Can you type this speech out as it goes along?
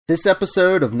This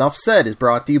episode of Nuff Said is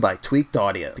brought to you by Tweaked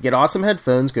Audio. To get awesome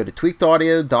headphones, go to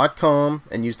tweakedaudio.com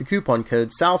and use the coupon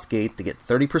code Southgate to get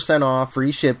 30% off,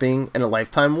 free shipping, and a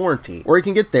lifetime warranty. Or you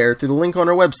can get there through the link on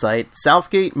our website,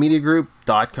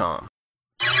 southgatemediagroup.com.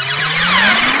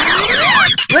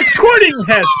 Recording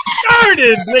has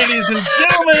started, ladies and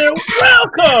gentlemen.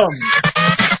 Welcome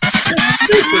to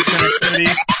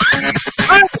Superconnectivity.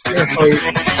 I'm your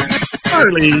host,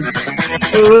 Charlie, the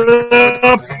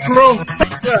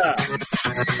Professor.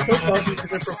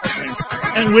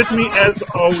 And with me, as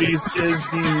always, is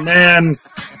the man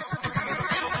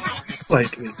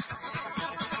like me.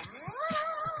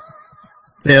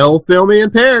 Phil, me,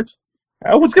 and Perich.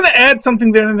 I was going to add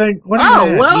something there, and then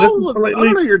I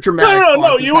don't know your dramatic.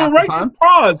 No, you were right to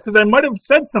pause because I might have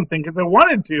said something because I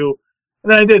wanted to,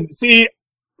 and then I didn't. See,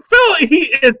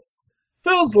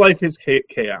 Phil's life is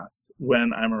chaos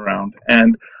when I'm around,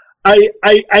 and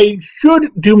I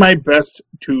should do my best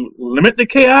to limit the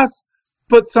chaos,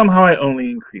 but somehow I only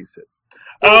increase it.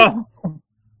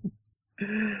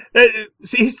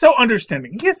 See, he's so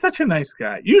understanding. He is such a nice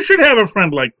guy. You should have a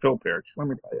friend like Phil Perich. Let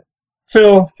me tell you.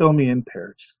 Fill me in,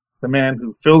 Perich. The man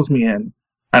who fills me in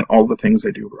on all the things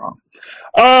I do wrong.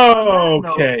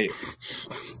 Okay.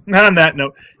 On that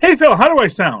note. Hey, Phil, how do I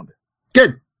sound?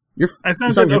 Good. I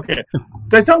sound good? Okay.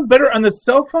 Do I sound better on the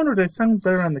cell phone or do I sound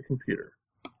better on the computer?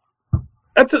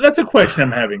 That's a question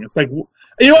I'm having. It's like,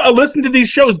 I listen to these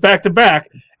shows back to back,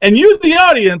 and you, the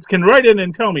audience, can write in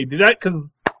and tell me,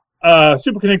 because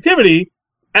Superconnectivity,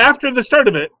 after the start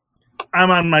of it,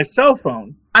 I'm on my cell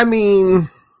phone. I mean...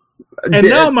 And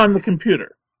now I'm on the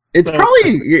computer. It's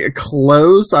probably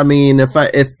close. I mean,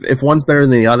 if one's better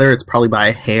than the other, it's probably by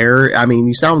a hair. I mean,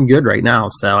 you sound good right now,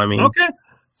 so I mean... Okay.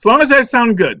 As long as I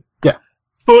sound good. Yeah.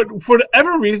 For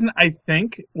whatever reason, I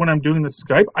think when I'm doing the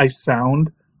Skype, I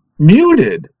sound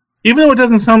muted. Even though it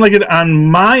doesn't sound like it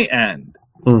on my end.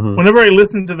 Mm-hmm. Whenever I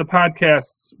listen to the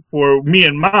podcasts for me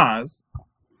and Maz,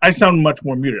 I sound much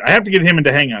more muted. I have to get him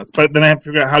into Hangouts, but then I have to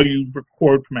figure out how you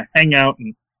record from a Hangout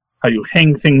and how you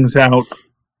hang things out.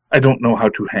 I don't know how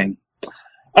to hang.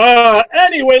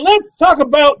 Anyway, let's talk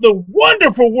about the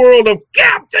wonderful world of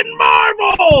Captain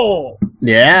Marvel!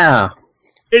 Yeah.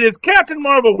 It is Captain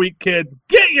Marvel week, kids.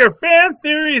 Get your fan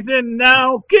theories in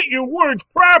now. Get your words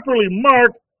properly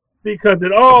marked, because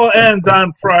it all ends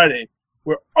on Friday,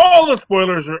 where all the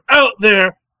spoilers are out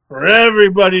there for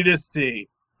everybody to see.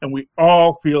 And we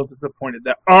all feel disappointed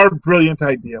that our brilliant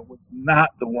idea was not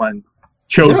the one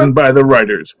chosen by the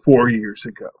writers 4 years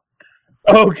ago.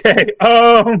 Okay.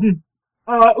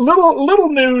 Little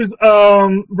news.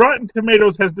 Rotten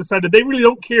Tomatoes has decided they really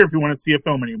don't care if you want to see a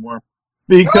film anymore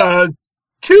because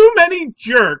too many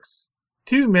jerks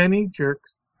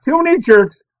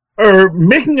are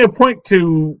making a point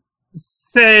to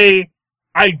say,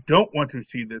 I don't want to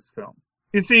see this film.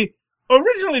 You see,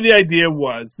 originally the idea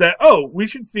was that, we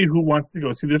should see who wants to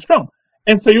go see this film.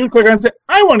 And so you would click on and say,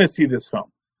 I want to see this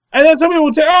film. And then some people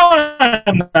would say,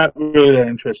 I'm not really that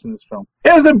interested in this film.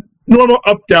 It has a normal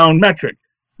up-down metric.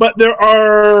 But there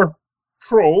are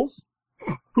trolls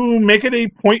who make it a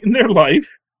point in their life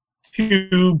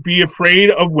to be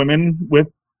afraid of women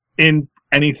in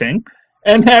anything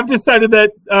and have decided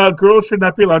that girls should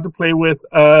not be allowed to play with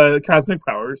cosmic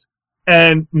powers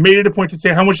and made it a point to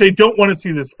say how much they don't want to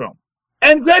see this film.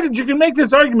 And granted, you can make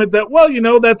this argument that,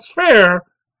 that's fair.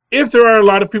 If there are a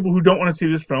lot of people who don't want to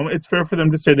see this film, it's fair for them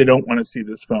to say they don't want to see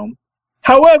this film.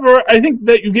 However, I think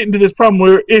that you get into this problem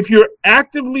where if you're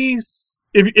actively,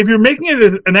 if you're making it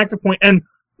as an active point, and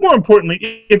more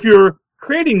importantly, if you're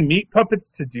creating meat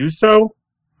puppets to do so,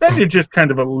 then you're just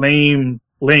kind of a lame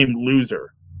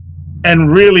loser. And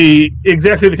really,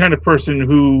 exactly the kind of person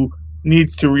who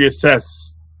needs to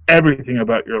reassess everything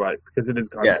about your life because it has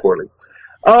gone poorly.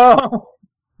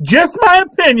 Just my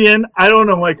opinion. I don't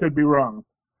know. I could be wrong.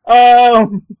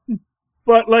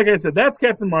 But like I said, that's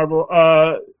Captain Marvel.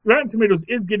 Rotten Tomatoes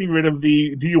is getting rid of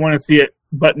the "Do you want to see it?"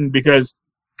 button because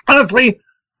honestly,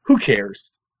 who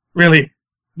cares? Really,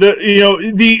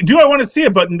 the "Do I want to see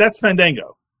it?" button, that's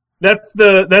Fandango. That's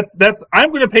I'm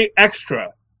going to pay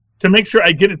extra to make sure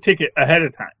I get a ticket ahead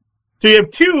of time. So you have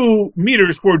two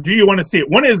meters for "Do you want to see it?"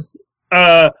 One is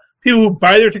people who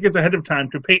buy their tickets ahead of time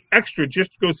to pay extra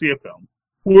just to go see a film.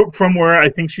 From where I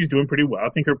think she's doing pretty well. I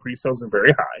think her pre-sales are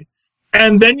very high.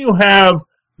 And then you have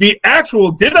the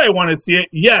actual, did I want to see it?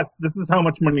 Yes, this is how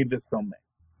much money this film made.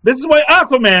 This is why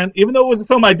Aquaman, even though it was a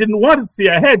film I didn't want to see,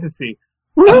 I had to see,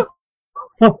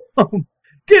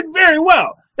 did very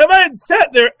well. If I had sat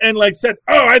there and said,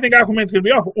 I think Aquaman's going to be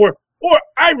awful, or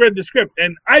I read the script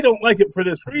and I don't like it for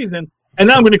this reason, and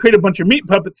now I'm going to create a bunch of meat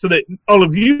puppets so that all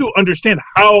of you understand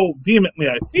how vehemently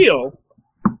I feel,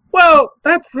 Well,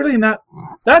 that's really not.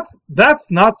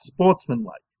 That's not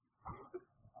sportsmanlike.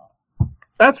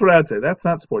 That's what I'd say. That's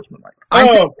not sportsmanlike.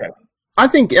 Okay. I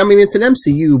think. I mean, it's an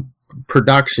MCU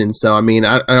production, so I mean,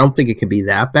 I don't think it could be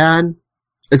that bad.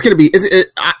 It's gonna be.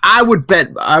 I would bet.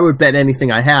 I would bet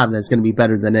anything I have that it's gonna be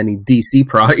better than any DC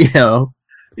pro. You know.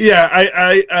 Yeah.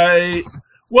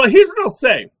 Well, here's what I'll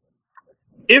say.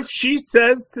 If she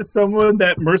says to someone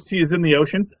that Mercy is in the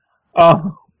ocean,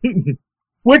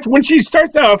 which when she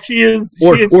starts off, she is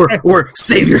or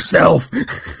save yourself.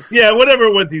 Yeah, whatever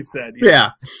it was he said.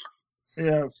 Yeah.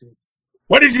 Yeah.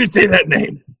 Why did you say that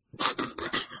name?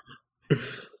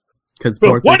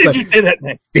 Why did you say that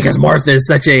name? Because Martha is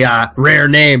such a rare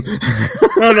name.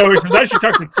 No. He says I should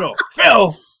talk to Phil.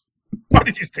 Phil, why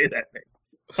did you say that name?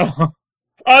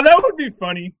 That would be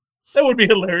funny. That would be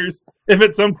hilarious if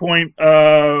at some point,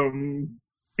 if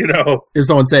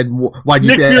someone said, "Why'd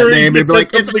you Nick say Fury that name?" It'd be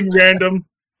like something random,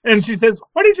 and she says,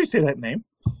 "Why did you say that name?"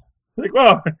 Like,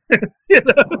 well,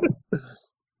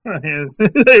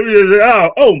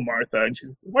 oh, Martha, and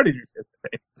she's, "Why did you say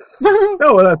that name?"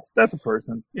 Oh, well, that's a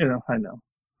person. I know.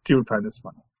 She would find this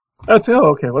funny. I'd say,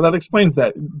 oh, okay, well, that explains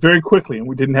that very quickly, and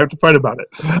we didn't have to fight about it.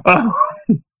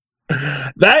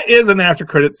 That is an after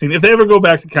credit scene. If they ever go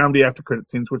back to comedy after credit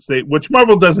scenes, which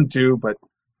Marvel doesn't do, but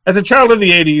as a child of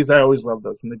the '80s, I always loved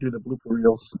those when they do the blooper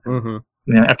reels. Mm-hmm.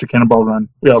 Yeah, after Cannonball Run,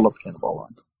 we all love Cannonball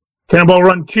Run. Cannonball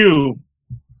Run 2,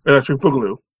 Electric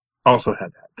Boogaloo, also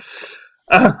had that.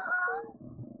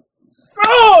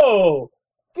 So,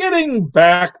 getting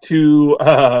back to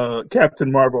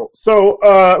Captain Marvel. So,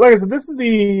 like I said, this is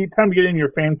the time to get in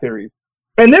your fan theories.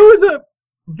 And there was a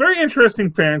very interesting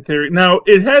fan theory. Now,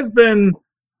 it has been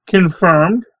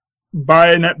confirmed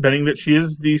by Annette Bening that she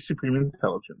is the Supreme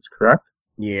Intelligence, correct?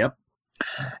 Yep.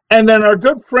 And then our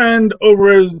good friends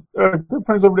over at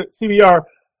CBR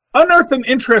unearthed an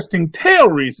interesting tale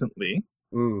recently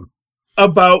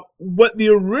about what the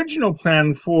original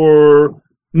plan for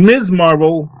Ms.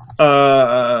 Marvel,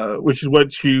 which is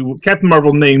what Captain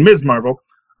Marvel named Ms. Marvel,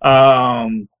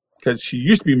 because she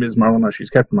used to be Ms. Marvel, now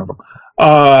she's Captain Marvel.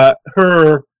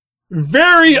 Her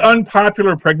very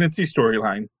unpopular pregnancy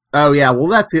storyline. Oh yeah,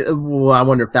 well I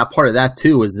wonder if that part of that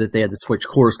too is that they had to switch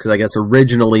course, because I guess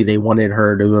originally they wanted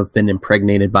her to have been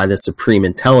impregnated by the Supreme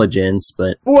Intelligence,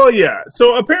 but... Well, yeah,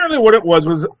 so apparently what it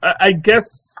was I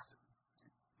guess...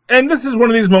 And this is one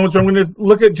of these moments where I'm going to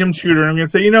look at Jim Shooter and I'm going to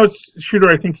say, Shooter,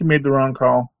 I think you made the wrong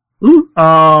call.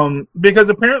 Mm-hmm. Because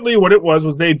apparently what it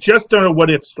was they had just done a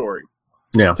what-if story.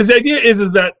 Yeah. Because the idea is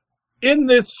that in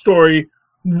this story,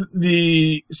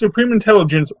 the Supreme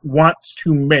Intelligence wants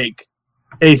to make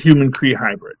a human-Kree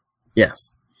hybrid.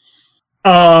 Yes.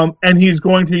 And he's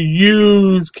going to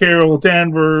use Carol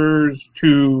Danvers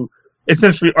to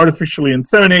essentially artificially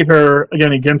inseminate her,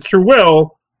 again, against her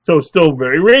will, so still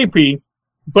very rapey.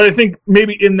 But I think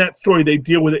maybe in that story they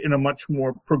deal with it in a much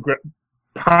more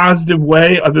positive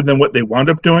way, other than what they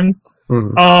wound up doing.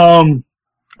 Mm-hmm.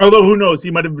 Although, who knows, he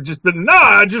might have just been,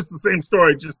 just the same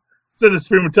story, just instead of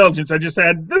Supreme Intelligence, I just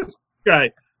had this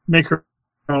guy make her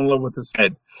fall in love with his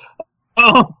head.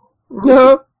 To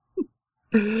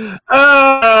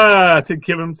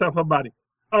give himself a body.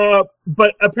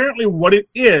 But apparently what it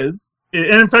is,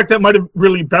 and in fact that might have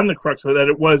really been the crux of it, that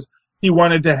it was he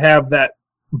wanted to have that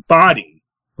body.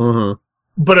 Mm-hmm.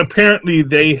 But apparently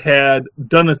they had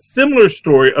done a similar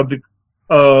story of the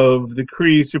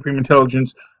Kree Supreme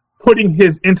Intelligence putting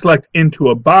his intellect into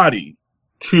a body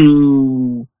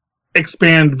to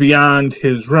expand beyond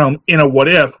his realm in a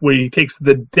what-if, where he takes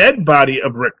the dead body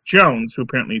of Rick Jones, who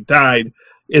apparently died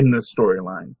in this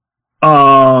storyline,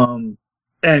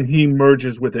 and he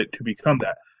merges with it to become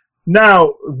that.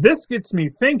 Now, this gets me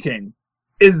thinking,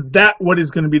 is that what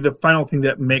is going to be the final thing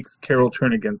that makes Carol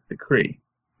turn against the Kree?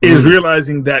 Is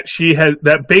realizing that she has,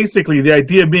 that basically the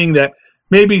idea being that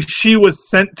maybe she was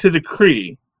sent to the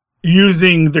Kree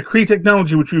using the Kree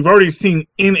technology, which we've already seen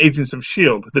in Agents of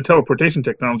S.H.I.E.L.D., the teleportation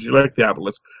technology like the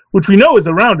Obelisk, which we know is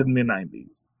around in the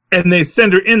 90s. And they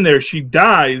send her in there, she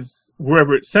dies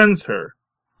wherever it sends her.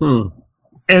 And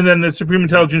then the Supreme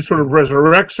Intelligence sort of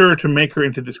resurrects her to make her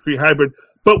into this Kree hybrid,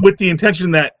 but with the intention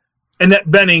that Annette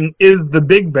Bening is the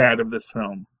big bad of this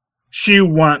film. She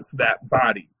wants that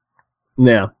body.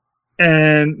 Yeah.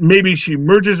 And maybe she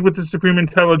merges with the Supreme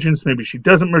Intelligence, maybe she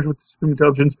doesn't merge with the Supreme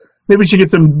Intelligence, maybe she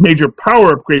gets a major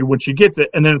power upgrade when she gets it,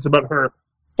 and then it's about her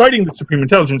fighting the Supreme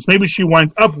Intelligence. Maybe she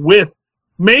winds up with,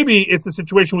 maybe it's a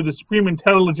situation where the Supreme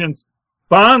Intelligence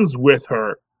bonds with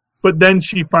her, but then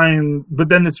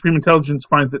the Supreme Intelligence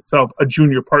finds itself a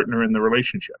junior partner in the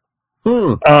relationship.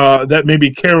 That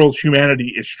maybe Carol's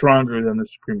humanity is stronger than the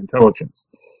Supreme Intelligence.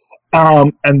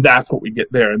 And that's what we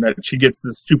get there, and that she gets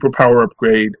this superpower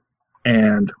upgrade,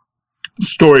 and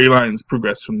storylines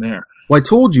progress from there. Well, I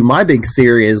told you, my big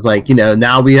theory is, like, you know,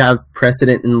 now we have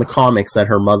precedent in the comics that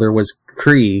her mother was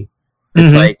Kree.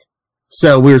 It's like,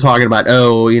 so we were talking about,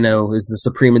 oh, you know, is the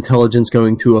Supreme Intelligence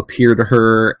going to appear to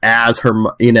her as her,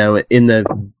 you know,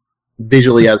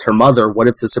 visually as her mother? What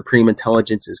if the Supreme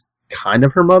Intelligence is kind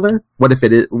of her mother? What if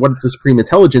the Supreme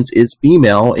Intelligence is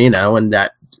female, you know, and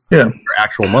that her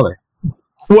actual mother?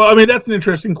 Well, I mean, that's an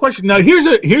interesting question. Now, here's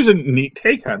a neat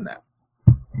take on that.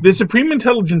 The Supreme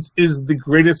Intelligence is the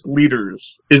greatest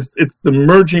leaders. It's the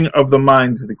merging of the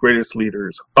minds of the greatest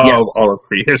leaders of all of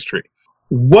prehistory.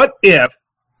 What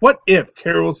if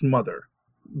Carol's mother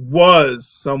was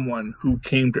someone who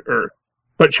came to Earth,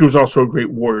 but she was also a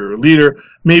great warrior leader?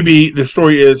 Maybe the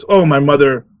story is, oh, my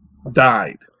mother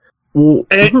died, and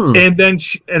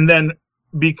then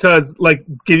because, like,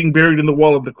 getting buried in the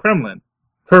wall of the Kremlin,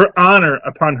 her honor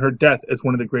upon her death as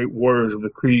one of the great warriors of the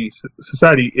Kree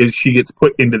society is she gets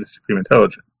put into the Supreme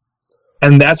Intelligence.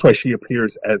 And that's why she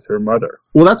appears as her mother.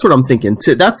 Well, that's what I'm thinking,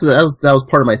 too. That was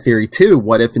part of my theory, too.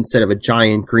 What if, instead of a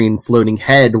giant green floating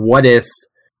head, what if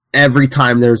every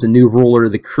time there's a new ruler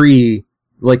of the Kree,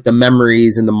 like, the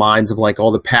memories and the minds of, like,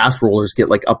 all the past rulers get,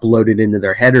 like, uploaded into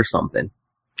their head or something?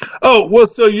 Oh, well,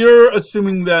 so you're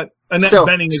assuming that Annette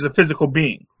Bening is a physical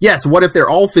being. Yes, what if they're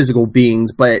all physical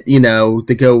beings, but, you know,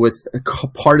 to go with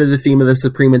part of the theme of the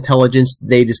Supreme Intelligence,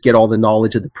 they just get all the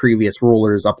knowledge of the previous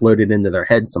rulers uploaded into their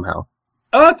head somehow?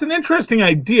 Oh, that's an interesting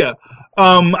idea.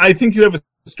 I think you have a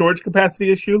storage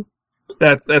capacity issue.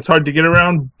 That's hard to get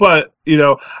around, but, you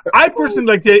know, I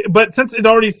personally like but since it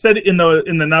already said in the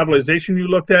novelization you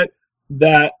looked at,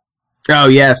 that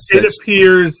it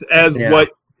appears as what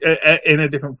in a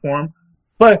different form.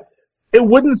 But it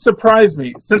wouldn't surprise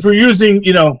me, since we're using,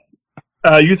 you know,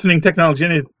 youthening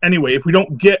technology anyway, if we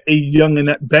don't get a young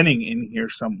Annette Bening in here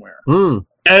somewhere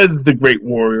as the great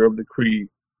warrior of the Kree,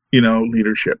 you know,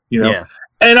 leadership, you know. Yeah.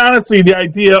 And honestly, the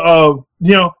idea of,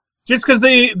 you know, just because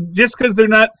they're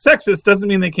not sexist doesn't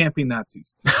mean they can't be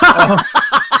Nazis.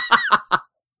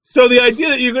 So the idea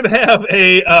that you could have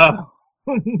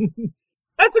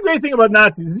that's the great thing about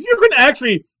Nazis, is you can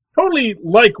actually totally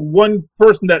like one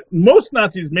person that most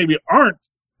Nazis maybe aren't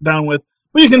down with,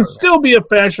 but you can still be a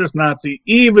fascist Nazi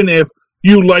even if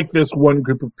you like this one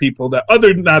group of people that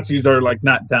other Nazis are, like,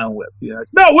 not down with. You know?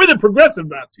 No, we're the progressive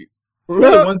Nazis. We're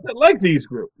the ones that like these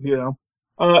groups, you know.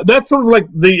 That's sort of like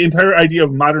the entire idea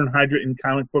of modern Hydra in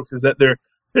comic books, is that they're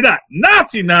not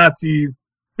Nazis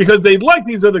because they like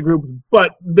these other groups,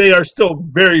 but they are still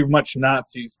very much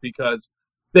Nazis because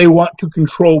they want to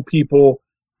control people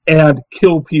and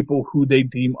kill people who they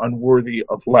deem unworthy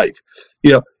of life.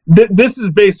 You know, this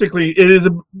is basically, it is,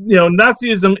 you know,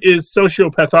 Nazism is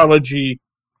sociopathology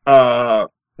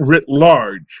writ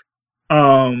large.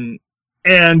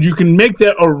 And you can make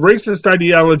that a racist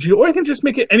ideology, or you can just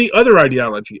make it any other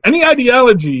ideology. Any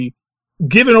ideology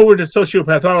given over to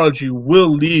sociopathology will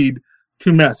lead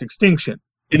to mass extinction.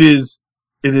 It is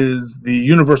the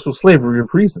universal slavery of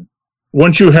reason.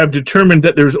 Once you have determined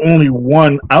that there's only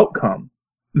one outcome,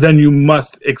 then you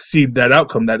must exceed that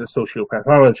outcome. That is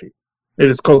sociopathology. It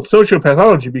is called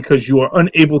sociopathology because you are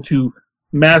unable to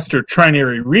master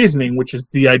trinary reasoning, which is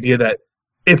the idea that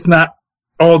it's not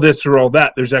all this or all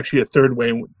that. There's actually a third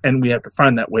way, and we have to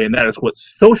find that way, and that is what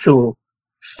social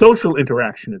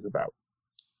interaction is about.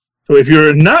 So if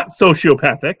you're not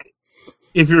sociopathic,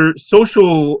 if your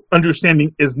social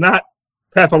understanding is not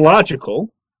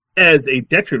pathological as a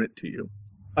detriment to you,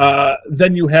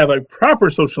 then you have a proper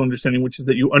social understanding, which is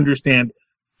that you understand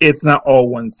it's not all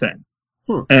one thing.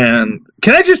 And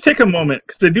can I just take a moment,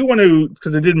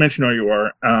 because I did mention who you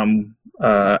are, and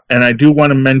I do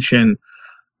want to mention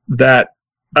that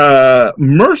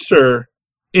Mercer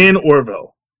in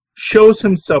Orville shows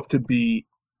himself to be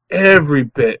every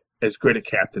bit as great a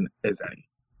captain as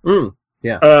any.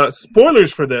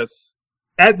 Spoilers for this.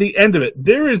 At the end of it,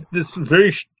 there is this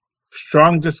very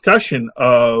strong discussion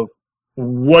of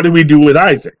what do we do with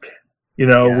Isaac? You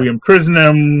know, we imprison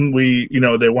him.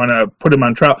 They want to put him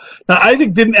on trial. Now,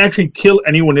 Isaac didn't actually kill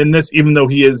anyone in this, even though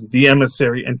he is the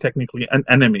emissary and technically an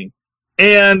enemy.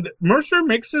 And Mercer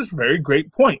makes this very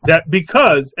great point that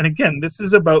because, and again, this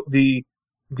is about the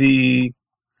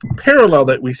parallel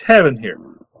that we have in here.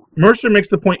 Mercer makes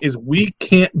the point is we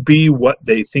can't be what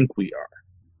they think we are.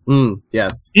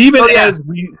 Yes. Even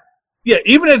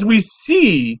as we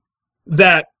see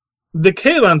that the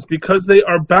Kalons, because they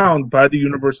are bound by the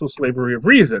universal slavery of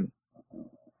reason,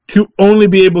 to only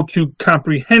be able to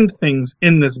comprehend things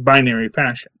in this binary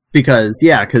fashion. Because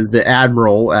the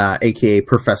Admiral, aka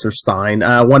Professor Stein,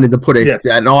 wanted to put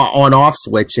an on-off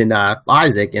switch in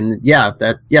Isaac, and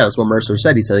that's what Mercer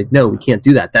said. He said, like, no, we can't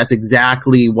do that. That's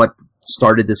exactly what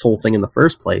started this whole thing in the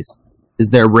first place. Is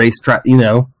their race,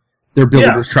 their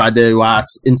builders tried to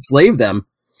enslave them.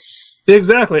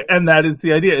 Exactly, and that is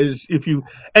the idea.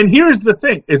 And here's the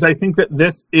thing: is I think that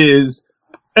this is,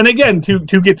 and again, to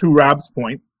get to Rob's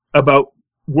point about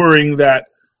worrying that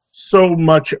so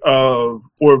much of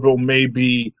Orville may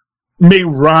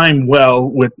rhyme well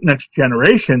with Next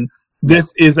Generation.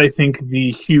 This is, I think,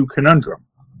 the Hugh conundrum.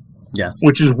 Yes.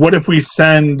 Which is, what if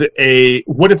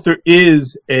there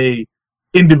is a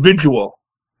individual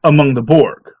among the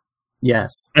Borg?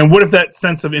 Yes. And what if that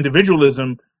sense of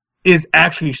individualism is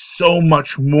actually so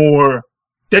much more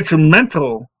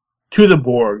detrimental to the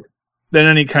Borg than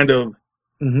any kind of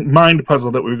mind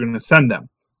puzzle that we were going to send them?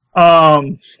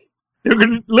 They were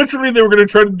going to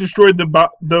try to destroy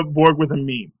the Borg with a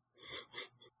meme.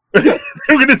 They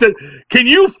were going to say,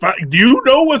 do you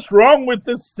know what's wrong with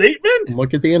this statement?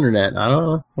 Look at the internet. I don't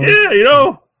know.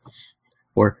 Yeah,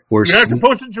 Or you have to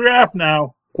post a giraffe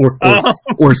now.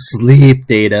 Or sleep,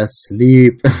 Data,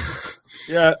 sleep.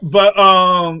 Yeah, but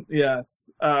yes,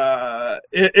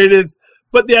 it is.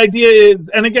 But the idea is,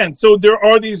 and again, so there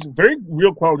are these very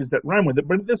real qualities that rhyme with it.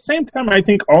 But at the same time, I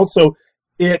think also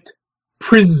it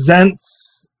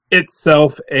presents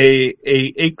itself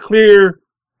a clear.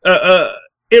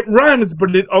 It rhymes,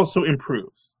 but it also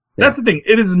improves. Yeah. That's the thing.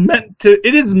 It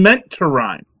is meant to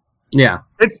rhyme. Yeah,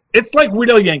 it's like Weird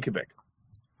Al Yankovic.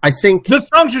 I think the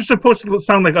songs are supposed to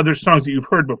sound like other songs that you've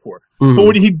heard before. Mm-hmm. But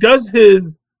when he does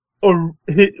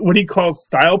what he calls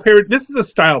style parody, this is a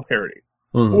style parody.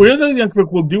 Mm-hmm. Weird Al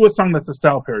Yankovic will do a song that's a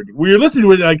style parody, where you're listening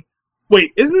to it like,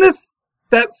 wait, isn't this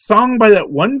that song by that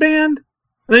one band?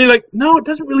 And then you're like, no, it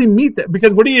doesn't really meet that,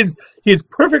 because what he is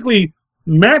perfectly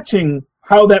matching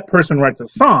how that person writes a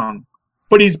song,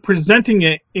 but he's presenting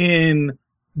it in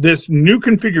this new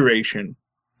configuration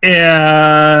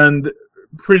and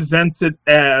presents it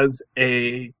as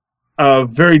a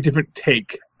very different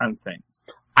take on things.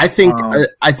 I think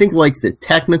like the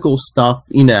technical stuff,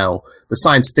 the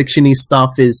science fiction-y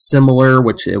stuff is similar,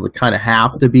 which it would kind of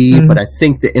have to be, mm-hmm. but I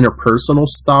think the interpersonal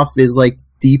stuff is like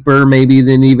deeper maybe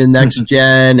than even Next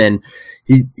Gen, and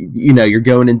you're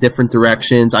going in different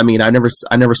directions. I mean, I never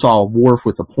saw a Worf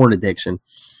with a porn addiction.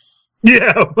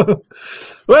 Yeah.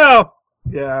 Well,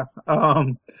 yeah.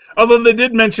 Although they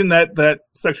did mention that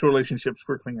sexual relationships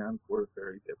for Klingons were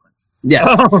very different.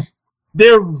 Yes.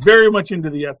 They're very much into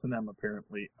the S&M,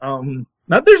 apparently. Not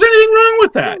that there's anything wrong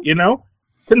with that,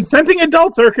 Consenting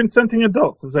adults are consenting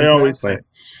adults, as they always say.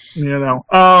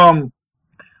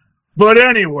 But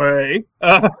anyway.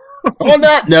 On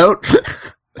that note.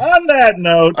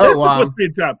 Oh, wow. Supposed to be a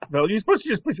drop, Phil. You're supposed to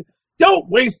just push it. Don't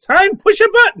waste time. Push a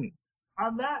button.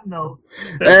 On that note.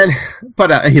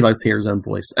 But he likes to hear his own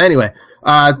voice. Anyway,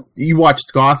 you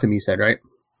watched Gotham, you said, right?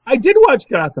 I did watch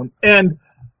Gotham, and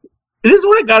this is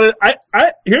what I got.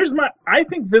 I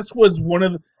think this was one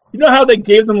of the, how they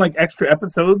gave them like extra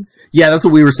episodes? Yeah, that's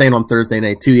what we were saying on Thursday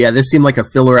night too. Yeah, this seemed like a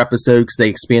filler episode because they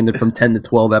expanded from 10 to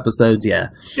 12 episodes. Yeah.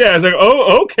 Yeah, it's like,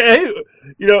 oh, okay.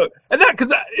 And that,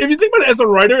 because if you think about it as a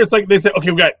writer, it's like they say,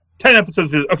 okay, we got 10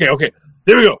 episodes. Okay,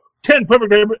 there we go. 10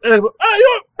 perfect. Have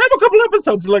a couple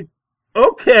episodes. You're like,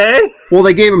 okay. Well,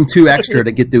 they gave them 2 extra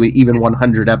to get to even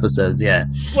 100 episodes. Yeah.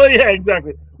 Well, yeah,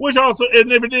 exactly. Which also, and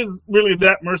if it is really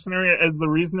that mercenary as the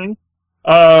reasoning.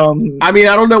 I mean,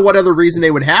 I don't know what other reason they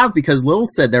would have, because Lil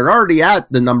said they're already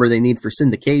at the number they need for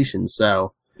syndication.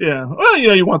 So. Yeah. Well,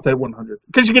 you want that 100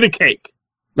 because you get a cake.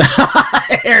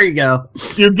 There you go.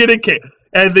 You get a cake.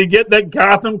 And they get that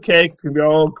Gotham cake. It's going to be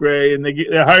all gray. And they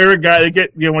hire a guy. They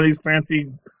get one of these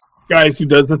fancy guys who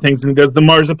does the things. And he does the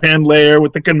marzipan layer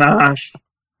with the ganache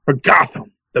for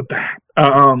Gotham, the bat.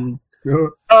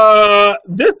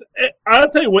 This, I'll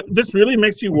tell you what this really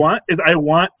makes you want is I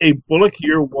want a Bullock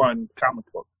Year One comic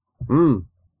book.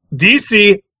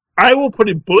 DC, I will put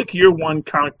a Bullock Year One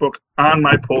comic book on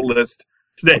my pull list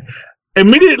today.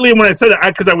 Immediately when I said that,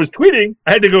 because I was tweeting,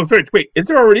 I had to go through it. Wait, is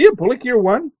there already a Bullock Year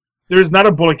One? There's not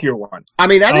a Bullock Year One. I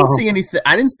mean, I didn't see anything.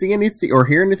 I didn't see anything or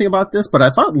hear anything about this, but I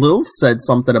thought Lil said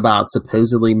something about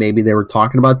supposedly maybe they were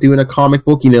talking about doing a comic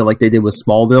book, like they did with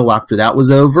Smallville after that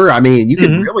was over. I mean, you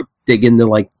could really dig into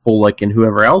like Bullock and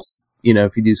whoever else,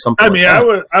 if you do something. I mean,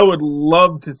 like I would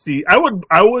love to see. I would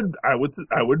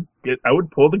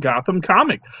pull the Gotham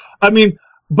comic. I mean,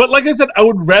 but like I said, I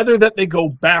would rather that they go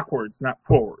backwards, not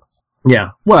forwards.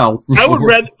 Yeah, well, I would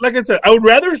rather, like I said,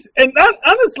 and not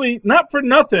honestly, not for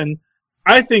nothing.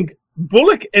 I think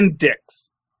Bullock and Dix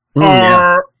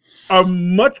are a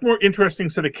much more interesting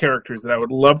set of characters that I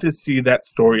would love to see that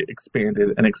story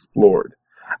expanded and explored.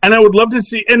 And I would love to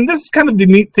see, and this is kind of the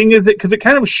neat thing, is it because it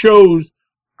kind of shows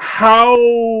how,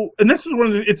 and this is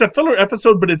it's a filler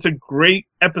episode, but it's a great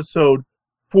episode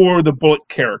for the Bullock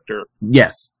character.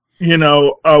 Yes. You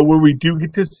know, where we do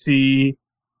get to see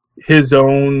his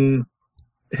own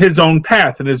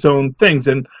path and his own things,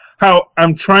 and how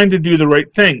I'm trying to do the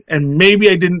right thing. And maybe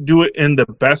I didn't do it in the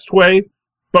best way,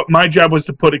 but my job was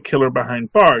to put a killer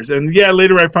behind bars. And yeah,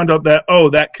 later I found out that,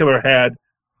 that killer had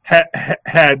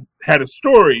a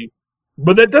story,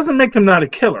 but that doesn't make them not a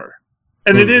killer.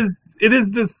 And it is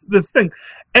this thing.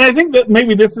 And I think that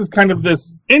maybe this is kind of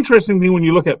this interesting thing when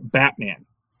you look at Batman.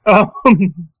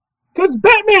 Because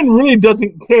Batman really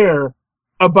doesn't care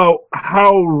about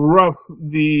how rough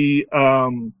the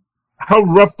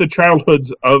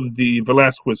childhoods of the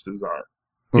Velasquezes are.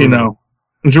 You know,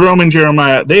 Jerome and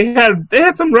Jeremiah, they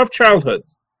had some rough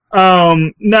childhoods.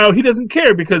 Now he doesn't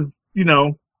care because, you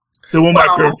know, my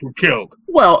parents were killed.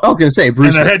 Well, I was going to say,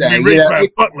 Bruce and I had would say, to be raised by a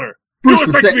butler. Bruce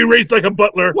would like to be raised like a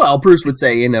butler. Well, Bruce would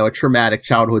say, you know, a traumatic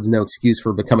childhood's no excuse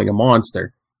for becoming a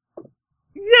monster.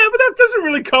 Yeah, but that doesn't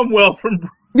really come well from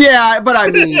Bruce. Yeah, but I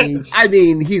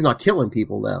mean, he's not killing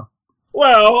people though.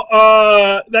 Well,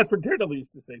 that's what Daredevil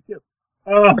used to say too.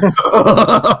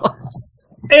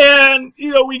 And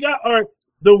you know, we got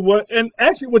and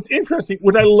actually, what's interesting,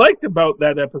 what I liked about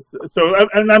that episode. So,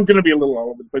 and I'm going to be a little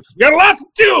all over the place. We got a lot to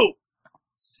do.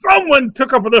 Someone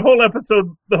took up the whole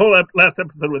last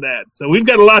episode with ads, so we've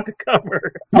got a lot to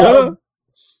cover.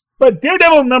 But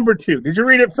Daredevil number 2, did you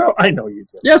read it, Phil? I know you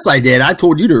did. Yes, I did. I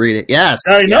told you to read it. Yes,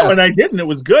 I know, and I did, and it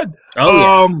was good.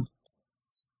 Oh,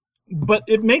 yeah. But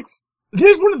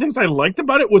here's one of the things I liked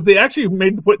about it was they actually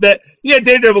made the point that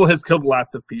Daredevil has killed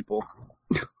lots of people,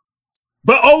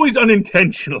 but always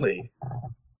unintentionally.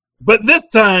 But this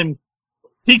time,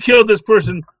 he killed this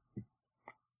person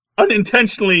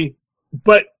unintentionally.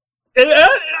 But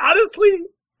honestly,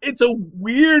 it's a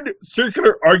weird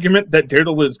circular argument that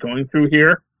Daredevil is going through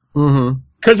here.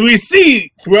 Because we see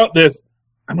throughout this,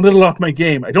 I'm a little off my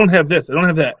game. I don't have this. I don't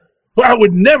have that. But I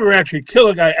would never actually kill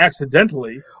a guy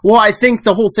accidentally. Well, I think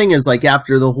the whole thing is like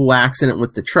after the whole accident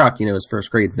with the truck, you know, his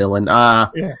first grade villain.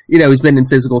 You know, he's been in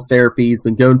physical therapy. He's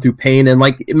been going through pain, and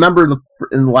like remember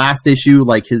in the last issue,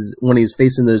 like when he was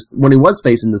facing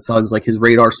the thugs, like his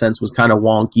radar sense was kind of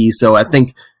wonky. So I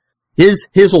think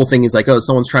his whole thing is like, oh,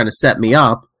 someone's trying to set me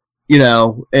up, you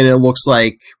know, and it looks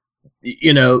like,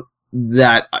 you know,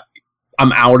 that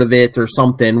I'm out of it or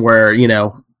something where, you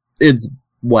know, it's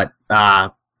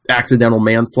accidental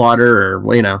manslaughter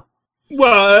or, you know.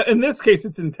 Well, in this case,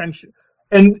 it's intention.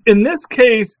 And in this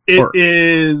case, it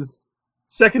is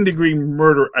second-degree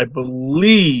murder, I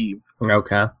believe.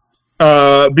 Okay.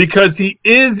 Because he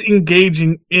is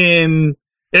engaging in...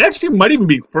 It actually might even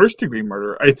be first-degree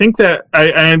murder. I think that...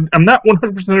 I'm not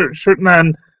 100% certain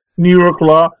on New York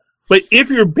law, but if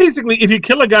you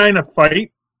kill a guy in a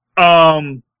fight,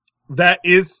 that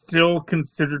is still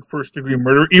considered first-degree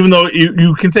murder, even though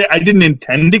you can say, I didn't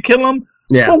intend to kill him.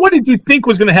 Yeah. Well, what did you think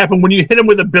was going to happen when you hit him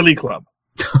with a billy club?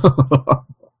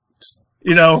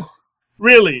 You know?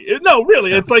 Really. No,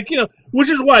 really. It's like, you know, which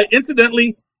is why,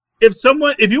 incidentally, if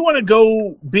you want to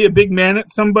go be a big man at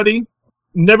somebody,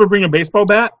 never bring a baseball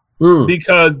bat,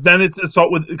 because then it's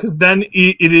assault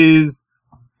it is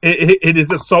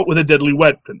assault with a deadly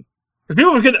weapon. Because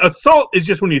people forget assault is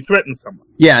just when you threaten someone.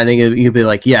 Yeah, I think you'd be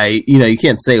like, yeah, you know, you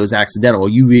can't say it was accidental.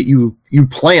 You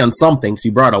planned something because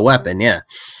you brought a weapon, yeah.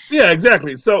 Yeah,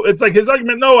 exactly. So it's like his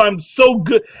argument, no, I'm so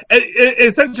good.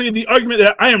 Essentially, the argument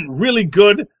that I am really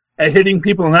good at hitting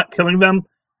people and not killing them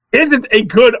isn't a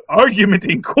good argument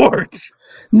in court.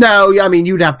 No, I mean,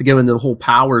 you'd have to go into the whole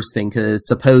powers thing because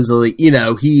supposedly, you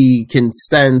know, he can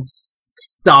sense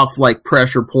stuff like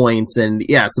pressure points and,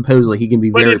 yeah, supposedly he can be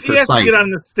very precise. But if he has to get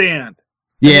on the stand,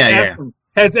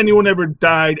 has anyone ever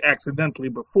died accidentally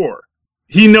before?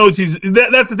 He knows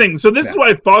that's the thing. So this is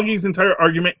why Foggy's entire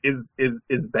argument is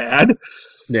bad.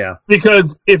 Yeah.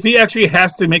 Because if he actually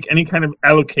has to make any kind of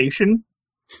allocation,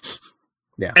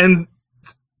 and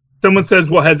someone says,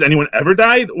 well, has anyone ever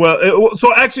died? Well,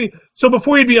 so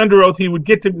before he'd be under oath, he would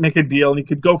get to make a deal, and he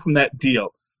could go from that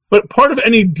deal. But part of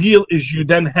any deal is you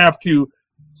then have to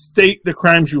state the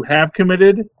crimes you have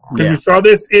committed. Because you saw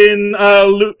this in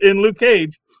Luke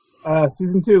Cage,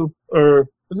 season 2, or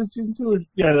was it season 2?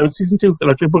 Yeah, that was season 2,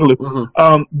 Electric Boogaloo.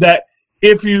 Mm-hmm. That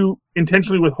if you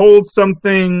intentionally withhold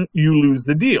something, you lose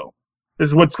the deal. This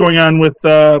is what's going on with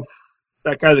that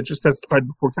guy that just testified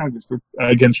before Congress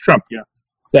against Trump. Yeah,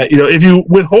 that, you know, if you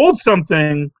withhold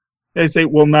something, they say,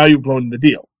 well, now you've blown the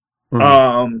deal.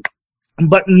 Mm-hmm.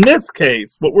 But in this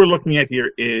case, what we're looking at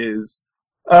here is,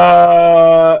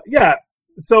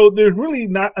 so there's really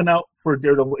not an out for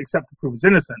Daredevil except to prove his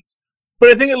innocence. But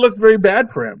I think it looks very bad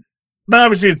for him. Now,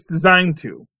 obviously, it's designed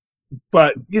to.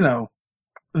 But,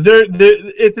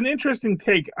 it's an interesting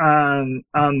take on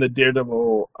the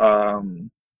Daredevil.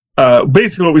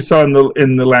 Basically, what we saw in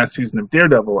the last season of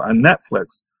Daredevil on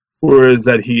Netflix, whereas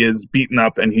that he is beaten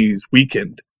up and he's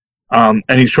weakened, and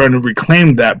he's trying to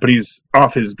reclaim that, but he's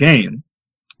off his game.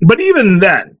 But even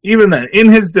then,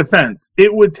 in his defense,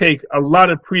 it would take a lot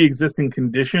of pre-existing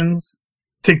conditions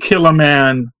to kill a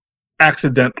man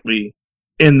accidentally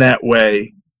in that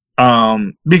way,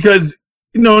 because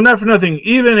not for nothing,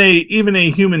 even a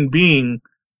human being,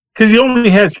 because he only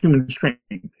has human strength.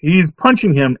 He's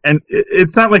punching him, and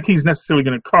it's not like he's necessarily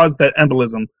going to cause that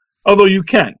embolism. Although you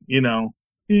can,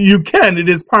 it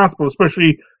is possible,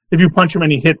 especially if you punch him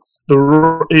and he hits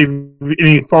and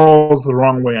he falls the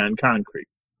wrong way on concrete.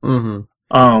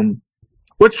 Mm-hmm.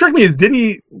 What struck me is, didn't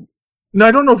he? No,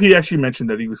 I don't know if he actually mentioned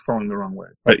that he was falling the wrong way,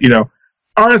 but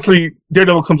honestly,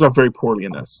 Daredevil comes off very poorly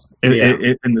in this.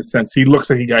 In the sense, he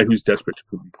looks like a guy who's desperate to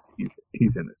prove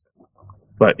he's innocent.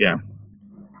 But yeah,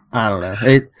 I don't know.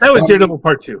 That was Daredevil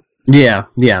Part 2. Yeah,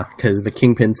 because the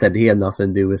Kingpin said he had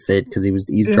nothing to do with it because he was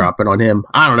eavesdropping on him.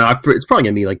 I don't know. It's probably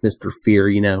gonna be like Mr. Fear,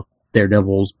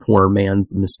 Daredevil's poor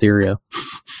man's Mysterio.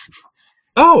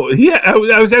 Oh yeah, I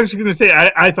was actually going to say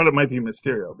I thought it might be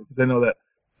Mysterio because I know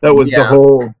that was the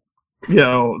whole,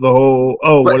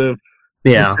 what if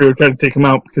Mysterio tried to take him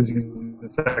out because he's a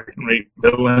second-rate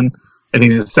villain and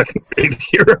he's a second-rate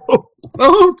hero.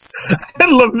 Oh, I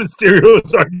love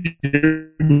Mysterio's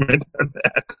argument on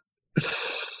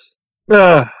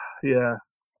that. Yeah.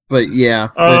 But yeah.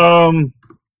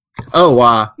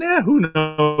 Yeah, who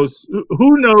knows?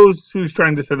 Who knows who's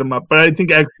trying to set him up? But I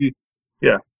think actually,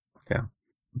 yeah.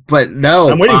 But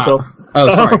no, I'm waiting, Phil.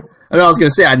 Oh, sorry. I was going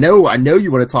to say, I know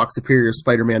you want to talk Superior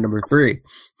Spider-Man number 3.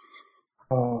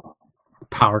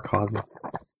 Power Cosmic.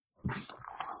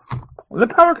 The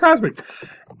Power Cosmic.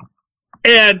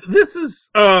 And this is,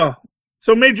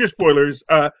 so major spoilers.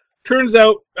 Turns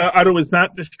out Otto is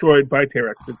not destroyed by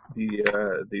Perich,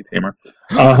 the Tamer.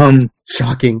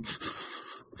 Shocking.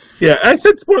 Yeah, I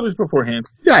said spoilers beforehand.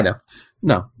 Yeah, I know.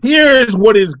 No. Here's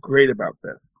what is great about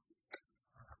this.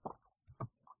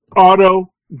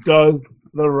 Otto does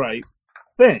the right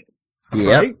thing.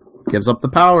 Yep. Right? Gives up the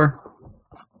power.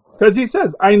 Because he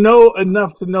says, I know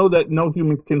enough to know that no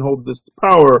human can hold this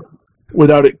power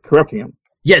without it corrupting him.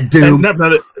 Yeah, Doom.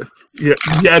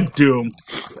 Yeah, Doom.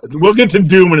 We'll get to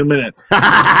Doom in a minute.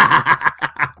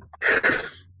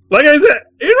 Like I said,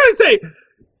 here's what I say.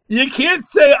 You can't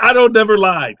say Otto never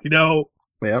lied, Yep.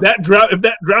 If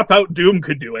that dropout Doom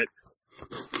could do it,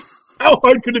 how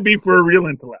hard could it be for a real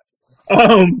intellect?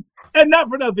 And not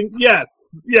for nothing,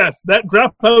 yes, that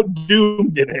dropout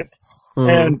Doom did it.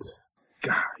 And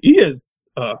God, he is,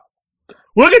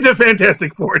 we'll get to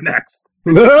Fantastic Four next.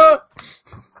 But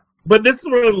this is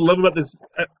what I love about this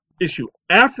issue.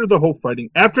 After the whole fighting,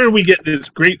 after we get this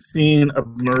great scene of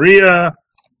Maria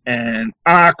and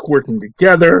Ock working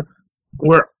together,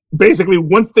 where basically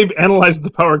once they've analyzed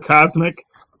the power cosmic,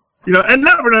 and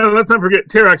let's not forget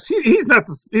Terex. He's not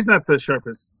the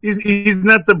sharpest. He's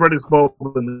not the brightest bulb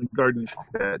in the garden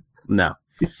shed. No,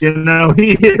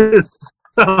 he is.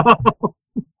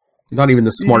 Not even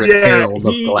the smartest herald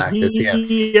of Galactus yet.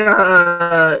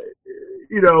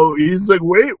 He's like,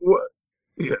 wait, what?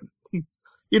 Yeah.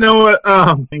 You know what?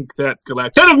 I think that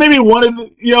Galactus kind of maybe wanted.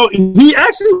 He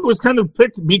actually was kind of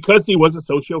picked because he was a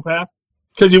sociopath,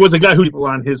 because he was a guy who people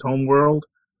on his home world.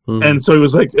 Mm-hmm. And so he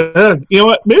was like, you know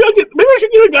what? Maybe I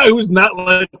should get a guy who's not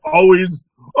like always,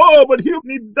 but he'll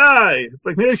need to die. It's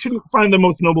like, maybe I shouldn't find the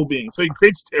most noble being. So he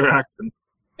creates Terax, and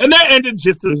that ended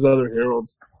just as other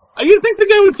heralds. You think the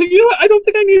guy would say, I don't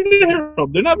think I need a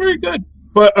herald. They're not very good.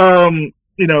 But,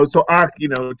 so Ock,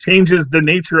 changes the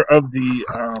nature of the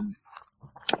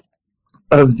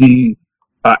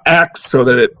axe so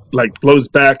that it like blows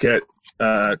back at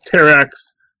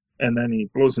Terax, and then he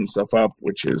blows himself up,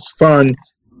 which is fun.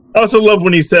 I also love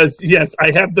when he says, yes,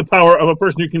 I have the power of a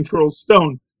person who controls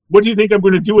stone. What do you think I'm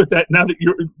going to do with that now that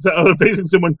you're facing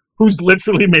someone who's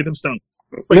literally made of stone?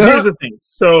 But here's the thing.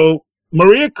 So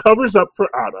Maria covers up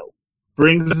for Otto,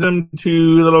 brings him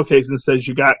to the location, says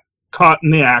you got caught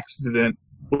in the accident,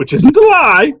 which isn't a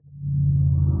lie.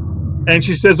 And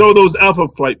she says, those Alpha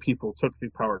Flight people took the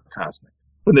power cosmic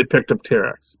when they picked up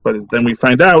Terex. But then we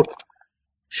find out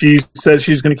she says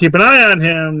she's going to keep an eye on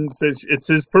him, says it's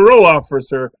his parole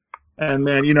officer. And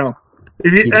man, because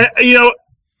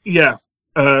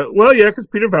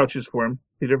Peter vouches for him.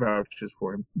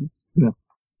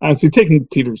 Honestly, taking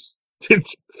Peter's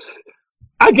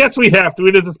I guess we have to.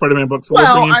 It is a Spider-Man book. So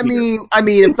well, I mean,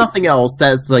 if nothing else,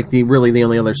 that's like the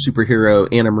only other superhero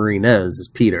Anna Marie knows is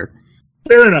Peter.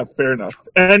 Fair enough.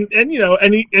 And you know,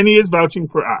 and he is vouching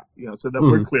for Ott, you know, so that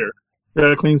we're clear.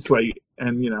 Got a clean slate,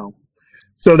 and you know,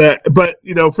 so that. But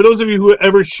you know, for those of you who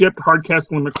ever shipped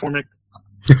Hardcastle and McCormick,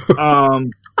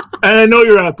 and I know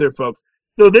you're out there, folks.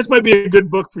 So this might be a good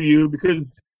book for you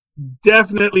because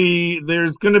definitely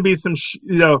there's going to be some,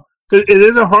 you know, it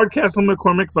is a Hardcastle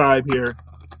McCormick vibe here.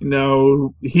 You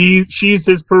know, she's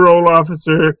his parole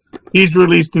officer. He's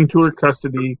released into her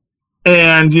custody,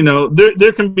 and you know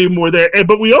there can be more there.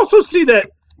 But we also see that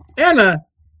Anna,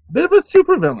 bit of a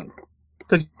supervillain,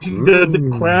 because she does a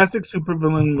classic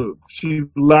supervillain move. She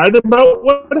lied about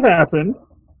what happened,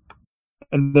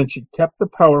 and then she kept the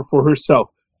power for herself,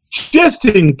 just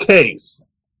in case,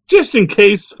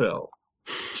 Phil.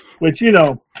 Which you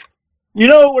know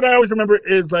what I always remember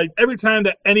is, like, every time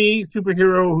that any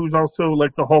superhero who's also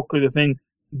like the Hulk or the Thing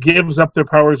gives up their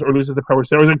powers or loses their powers,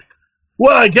 they're always like,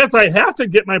 well, I guess I have to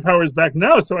get my powers back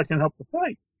now so I can help the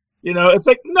fight. You know, it's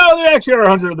like, no, there actually are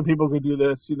 100 other people who do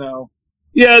this, you know.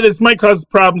 Yeah, this might cause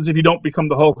problems if you don't become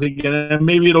the Hulk again, and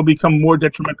maybe it'll become more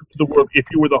detrimental to the world if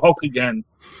you were the Hulk again,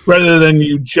 rather than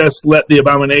you just let the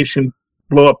Abomination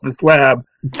blow up this lab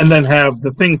and then have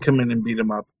the Thing come in and beat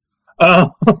him up.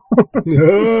 No,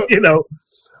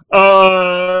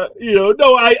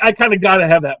 I kind of got to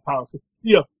have that power.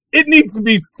 You know, it needs to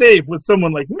be safe with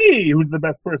someone like me, who's the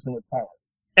best person with power.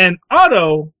 And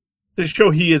Otto, to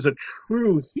show he is a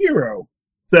true hero,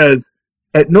 says,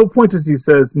 at no point does he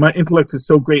says, my intellect is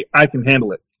so great, I can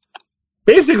handle it.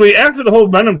 Basically, after the whole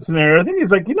Venom scenario, I think he's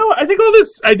like, you know, I think all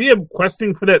this idea of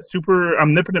questing for that super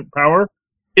omnipotent power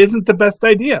isn't the best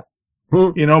idea.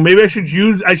 You know, maybe I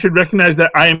should recognize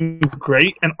that I am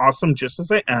great and awesome just as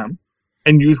I am,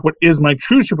 and use what is my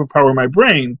true superpower, my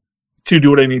brain, to do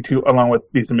what I need to, along with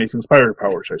these amazing spider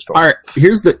powers I stole. All right,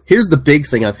 here's the big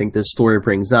thing I think this story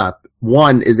brings up.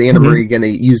 One, is Anna Marie going to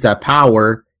use that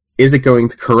power? Is it going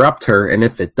to corrupt her? And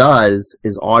if it does,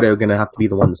 is Otto going to have to be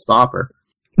the one to stop her?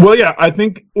 Well, yeah, I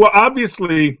think,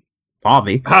 obviously.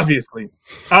 Obvi.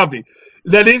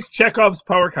 That is Chekhov's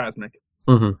power cosmic.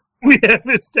 Mm-hmm. We have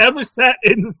established that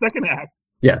in the second act.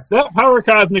 Yes. That power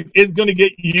cosmic is going to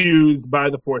get used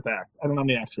by the fourth act. I don't know how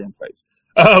many acts are in place.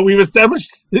 We've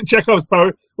established Chekhov's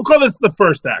power. We'll call this the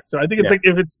first act. So I think it's like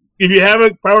if you have a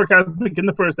power cosmic in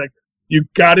the first act, you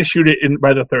got to shoot it in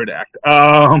by the third act.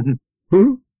 I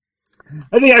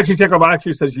think actually Chekhov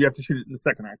actually says you have to shoot it in the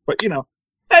second act. But you know,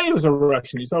 hey, he was a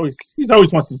Russian. He's always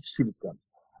wants to shoot his guns.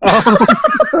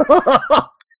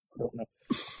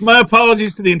 My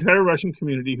apologies to the entire Russian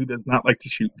community who does not like to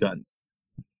shoot guns.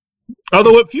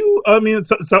 Although a few, I mean,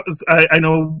 I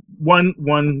know one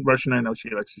Russian I know, she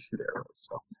likes to shoot arrows.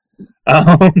 So,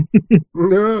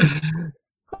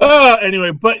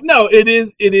 anyway, but no, it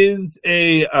is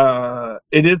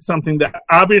something that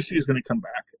obviously is going to come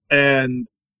back, and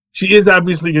she is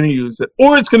obviously going to use it,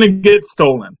 or it's going to get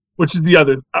stolen, which is the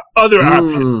other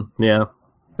option. Yeah,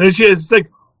 and it's like,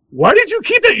 why did you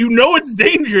keep that? You know it's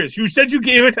dangerous. You said you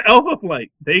gave it to Alpha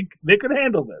Flight. They could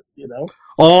handle this, you know.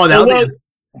 Oh,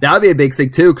 that would be a big thing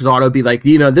too, because Otto would be like,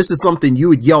 you know, this is something you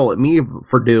would yell at me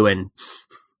for doing.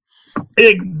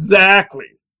 Exactly.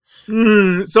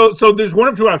 So there's one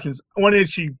of two options. One is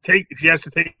she has to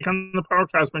take on the power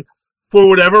cosmic for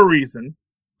whatever reason.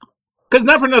 Because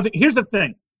not for nothing. Here's the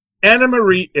thing: Anna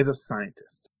Marie is a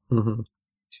scientist. Mm-hmm.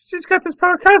 She's got this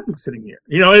power cosmic sitting here.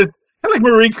 You know, it's kind of like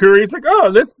Marie Curie. It's like,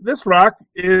 oh, this rock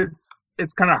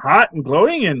it's kind of hot and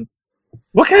glowing, and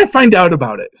what can I find out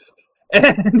about it?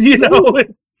 And you know,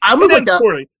 I almost like that.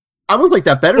 I almost like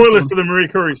that better. Spoilers for the Marie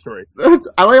Curie story.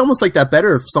 I almost like that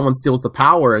better if someone steals the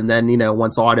power, and then, you know,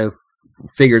 once Otto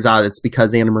figures out it's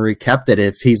because Anna Marie kept it.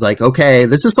 If he's like, okay,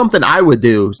 this is something I would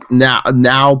do now.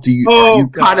 Are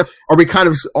we kind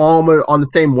of all on the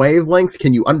same wavelength?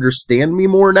 Can you understand me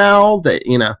more now? That,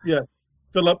 you know. Yeah,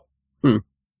 Philip.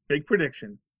 Big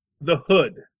prediction: the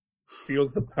Hood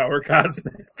steals the power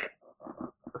cosmic.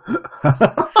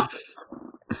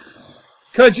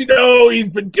 Because, you know, he's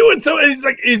been doing so,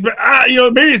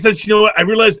 maybe he says, you know what, I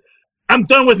realized I'm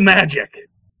done with magic,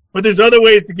 but there's other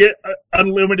ways to get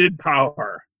unlimited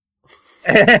power.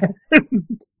 And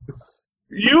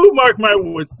you mark my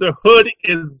words, the Hood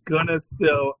is gonna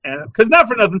steal, because not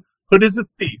for nothing, Hood is a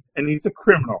thief, and he's a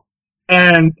criminal.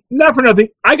 And not for nothing,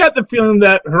 I got the feeling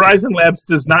that Horizon Labs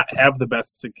does not have the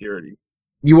best security.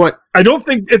 I don't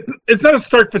think, it's not a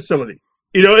Stark facility.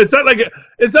 You know, it's not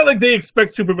like they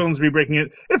expect supervillains to be breaking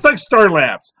it. It's like Star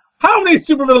Labs. How many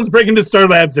supervillains break into Star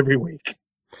Labs every week?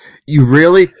 You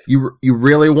really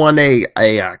want a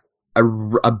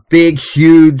a big,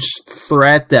 huge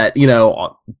threat that,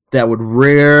 that would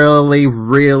really,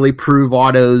 really prove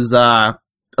Otto's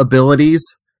abilities.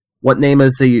 What name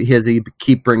has he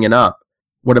keep bringing up?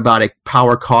 What about a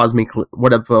cosmic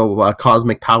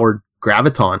powered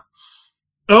graviton?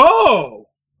 Oh,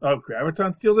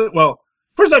 graviton steals it? Well,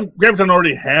 first off, graviton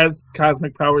already has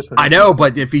cosmic powers. I know,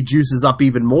 but if he juices up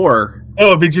even more.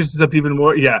 Oh, if he juices up even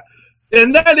more, yeah.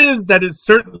 And that is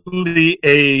certainly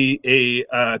a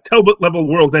Talbot level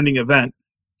world ending event.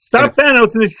 Stop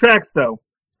Thanos in his tracks, though.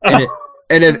 And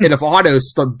if Otto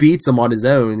beats him on his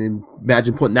own,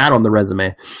 imagine putting that on the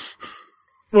resume.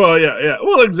 Well, yeah.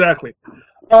 Well, exactly.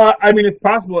 I mean, it's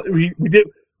possible. We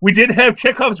did have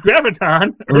Chekhov's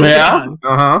graviton early on,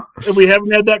 and we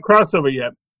haven't had that crossover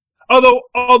yet.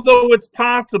 Although it's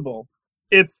possible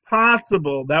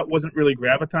that wasn't really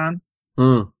graviton.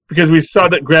 Because we saw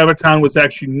that graviton was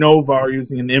actually Nova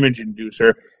using an image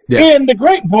inducer in the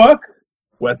great book,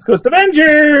 West Coast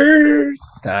Avengers.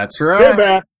 That's right. They're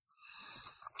back.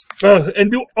 And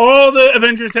do all the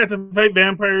Avengers have to fight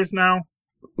vampires now?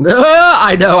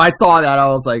 I know. I saw that. I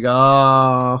was like,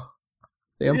 oh.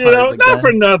 Vampires not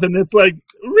for nothing. It's like,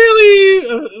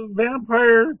 really?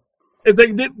 Vampires? It's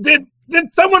like, did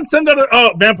someone send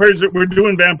out vampires? We're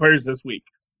doing vampires this week.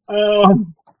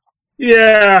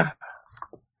 Yeah.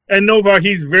 And Nova,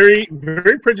 he's very,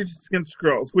 very prejudiced against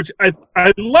Skrulls, which I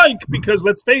like because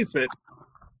let's face it,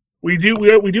 we do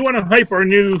want to hype our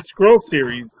new Skrull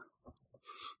series,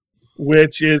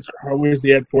 which is where's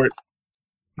the ad for it?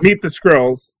 Meet the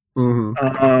Skrulls.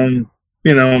 Mm-hmm.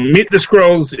 Meet the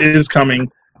Skrulls is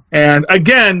coming, and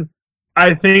again,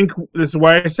 I think this is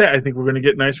why I say I think we're going to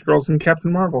get nice Skrulls in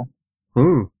Captain Marvel.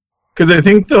 Because I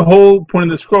think the whole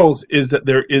point of the Skrulls is that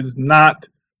there is not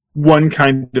one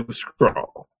kind of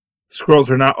Skrull. Skrulls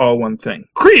are not all one thing.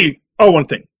 Kree, all one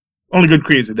thing. Only good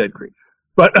Kree is a dead Kree.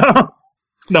 But,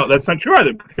 no, that's not true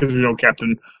either, because,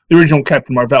 the original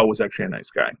Captain Marvel was actually a nice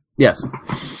guy. Yes.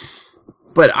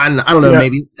 But I don't know,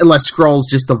 maybe, unless Skrulls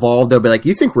just evolved, they'll be like,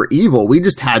 you think we're evil? We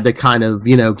just had to kind of,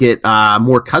 get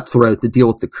more cutthroat to deal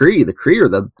with the Kree. The Kree are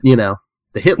the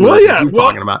Hitler that you're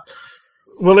talking about.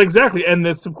 Well, exactly. And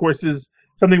this, of course, is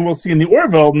something we'll see in the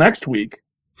Orville next week.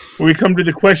 Where we come to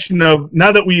the question of, now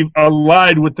that we've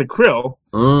allied with the Krill,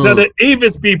 now that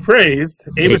Avis be praised,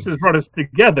 Avis has brought us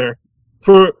together,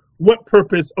 for what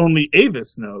purpose only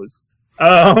Avis knows.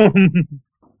 And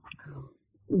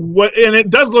it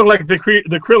does look like the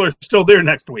Krill are still there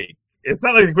next week. It's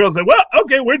not like the Krill's like, well,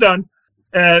 okay, we're done.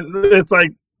 And it's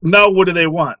like, now what do they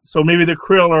want? So maybe the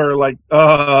Krill are like,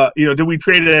 did we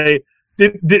trade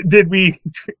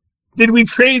did we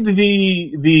trade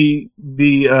the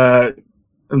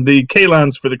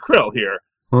Kalons for the Krill here?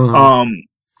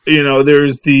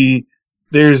 There's the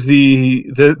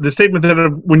statement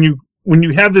that when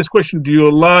you have this question, do you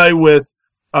ally with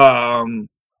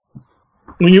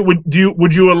would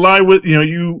you ally with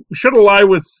you should ally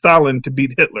with Stalin to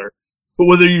beat Hitler, but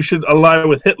whether you should ally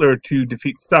with Hitler to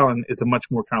defeat Stalin is a much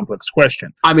more complex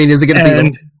question. I mean, is it going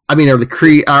to be? I mean, are the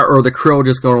Kree or the Krill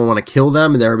just going to want to kill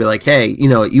them, and they'll be like, hey,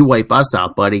 you wipe us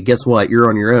out, buddy. Guess what? You're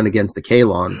on your own against the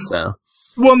Kalons. So.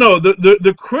 Well, no,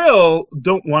 the Krill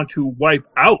don't want to wipe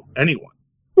out anyone.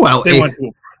 Well, they want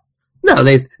to. No,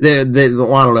 they I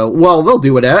don't know. Well, they'll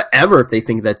do whatever if they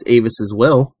think that's Avis's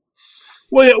will.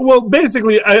 Well, yeah,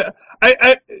 basically, I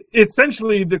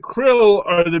essentially the Krill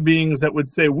are the beings that would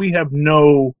say we have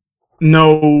no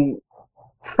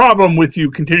problem with you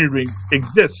continuing to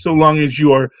exist so long as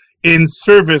you are in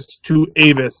service to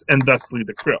Avis and thusly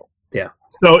the Krill. Yeah.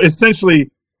 So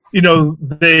essentially,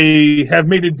 they have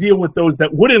made a deal with those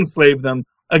that would enslave them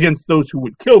against those who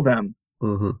would kill them.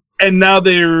 Mm-hmm. And now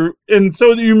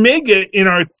so you may get in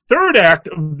our third act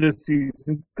of this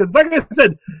season, because like I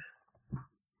said,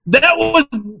 that was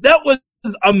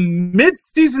a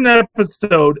mid-season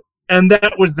episode, and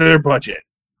that was their budget.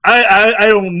 I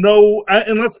don't know,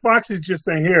 unless Fox is just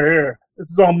saying, here, this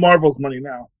is all Marvel's money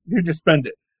now. You just spend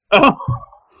it. That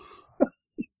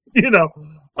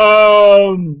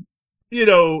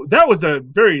was a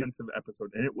very expensive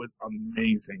episode, and it was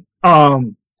amazing.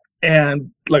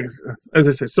 And like as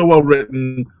I say, so well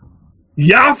written.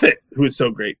 Yaphet, who is so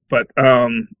great, but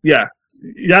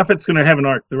Yaphet's going to have an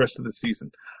arc the rest of the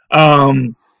season,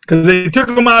 because they took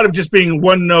him out of just being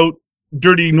one note,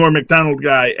 dirty Norm Macdonald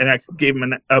guy, and actually gave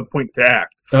him a point to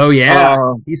act. Oh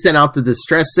yeah, he sent out the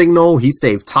distress signal. He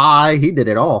saved Ty. He did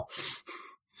it all.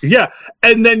 Yeah,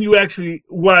 and then you actually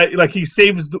he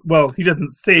saves. Well, he doesn't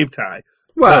save Ty.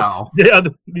 Wow. The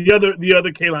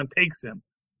other Kalon takes him,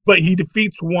 but he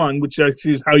defeats one, which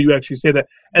actually is how you actually say that.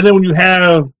 And then when you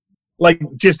have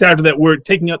just after that word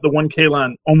taking out the one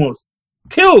Kalon almost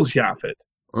kills Yaphet.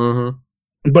 Mm-hmm.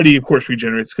 But he, of course,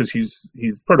 regenerates because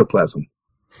he's protoplasm.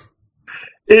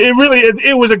 It really is.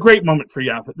 It was a great moment for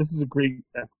Yaphet. This is a great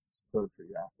episode for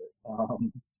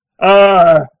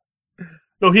Yaphet.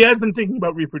 Though he has been thinking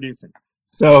about reproducing.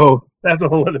 So that's a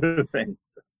whole other thing.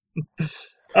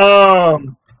 All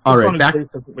right, another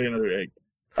egg.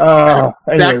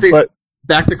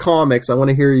 Back to comics. I want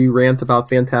to hear you rant about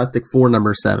Fantastic Four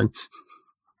 #7.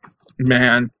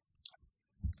 Man.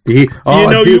 Doom, you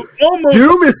almost...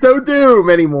 Doom is so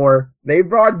Doom anymore. They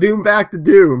brought Doom back to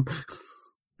Doom.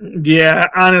 Yeah,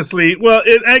 honestly. Well,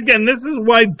 again, this is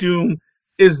why Doom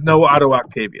is no Otto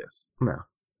Octavius. No.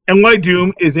 And why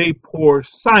Doom is a poor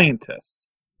scientist.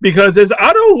 Because as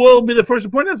Otto will be the first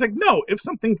to point out, it's like, no, if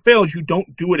something fails, you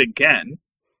don't do it again.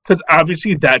 Because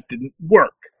obviously that didn't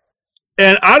work.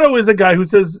 And Otto is a guy who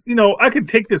says, I could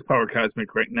take this power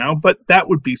cosmic right now, but that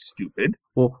would be stupid.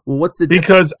 Well, what's the...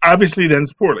 Because obviously it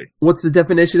ends poorly. What's the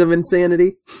definition of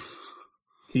insanity?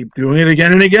 Keep doing it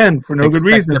again and again for no good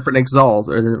reason. Different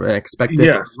expect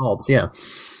different results, yeah.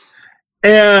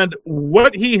 And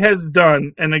what he has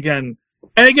done, and again,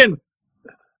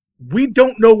 we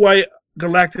don't know why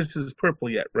Galactus is purple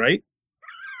yet, right?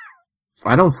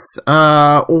 I don't...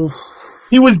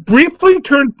 He was briefly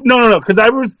turned... No, because I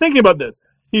was thinking about this.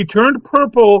 He turned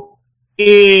purple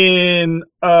in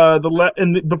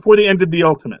before the end of the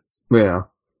Ultimates. Yeah.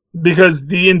 Because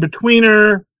the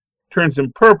In-Betweener turns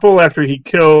him purple after he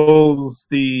kills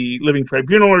the Living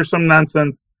Tribunal or some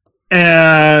nonsense.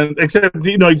 And, except,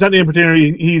 he's not the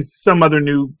In-Betweener, he's some other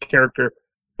new character.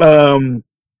 And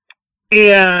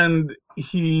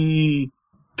he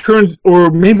turns,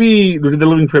 or maybe the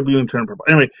Living Tribunal turned purple.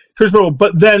 Anyway, turns purple,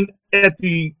 but then at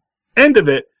the end of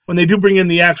it, when they do bring in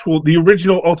the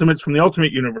original Ultimates from the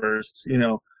Ultimate Universe,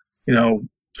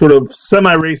 sort of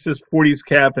semi-racist 40s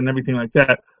cap and everything like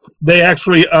that, they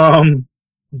actually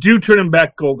do turn him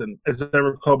back golden, as I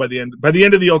recall. By the end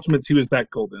of the Ultimates, he was back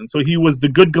golden. So he was the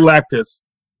good Galactus,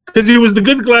 because he was the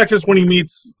good Galactus when he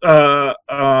meets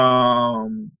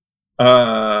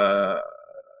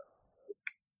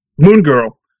Moon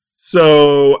Girl.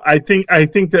 So I think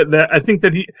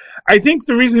the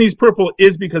reason he's purple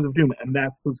is because of Doom, and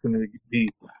that's what's going to be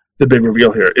the big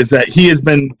reveal here, is that he has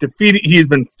been defeated. He has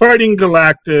been fighting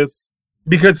Galactus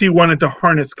because he wanted to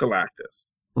harness Galactus,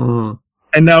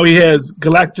 and now he has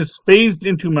Galactus phased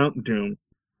into Mount Doom.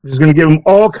 This is going to give him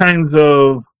all kinds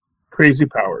of crazy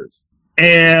powers,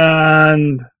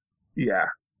 and yeah,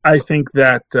 I think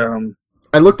that.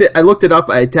 I looked it up.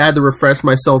 I had to refresh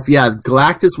myself. Yeah,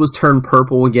 Galactus was turned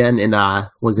purple again in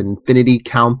was it Infinity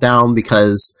Countdown,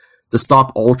 because to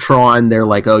stop Ultron, they're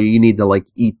like, oh, you need to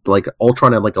eat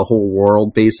Ultron had a whole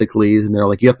world basically, and they're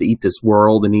like, you have to eat this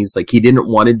world, and he's like, he didn't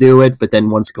want to do it, but then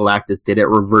once Galactus did it,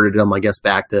 reverted him, I guess,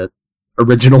 back to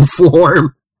original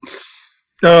form.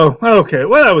 Oh, okay.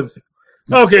 Well, that was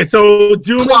okay. So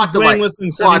Doom plot device.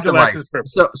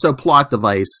 So plot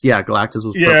device. Yeah, Galactus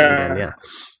was purple again. Yeah.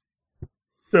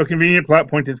 So convenient plot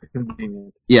point is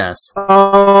convenient. Yes.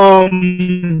 I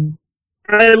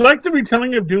like the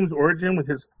retelling of Doom's origin with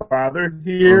his father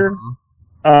here.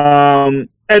 And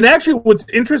actually, what's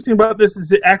interesting about this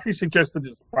is it actually suggests that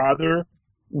his father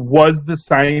was the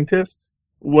scientist,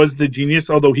 was the genius,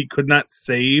 although he could not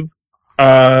save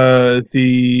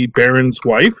the Baron's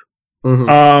wife.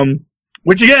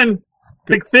 Which again,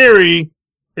 big theory.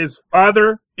 His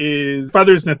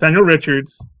father's Nathaniel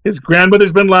Richards. His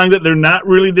grandmother's been lying that they're not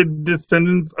really the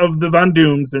descendants of the Von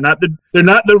Dooms. They're not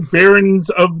the Barons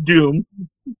of Doom.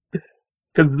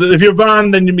 Because if you're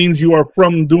Von, then it means you are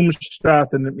from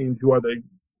Doomstadt, and it means you are the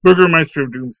Burgermeister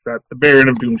of Doomstadt, the Baron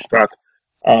of Doomstadt.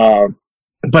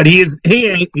 But he's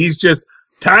just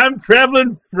time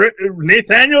traveling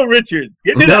Nathaniel Richards.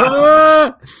 Get it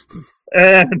up.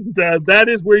 And that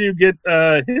is where you get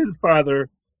his father,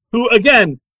 who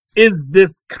again is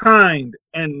this kind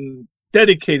and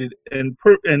dedicated and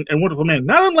wonderful man,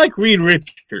 not unlike Reed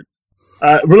Richards,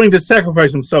 willing to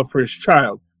sacrifice himself for his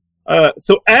child.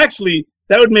 So actually,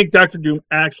 that would make Dr. Doom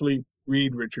actually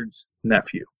Reed Richards'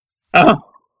 nephew.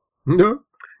 No.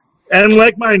 And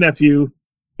like my nephew,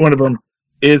 one of them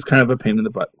is kind of a pain in the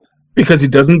butt because he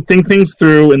doesn't think things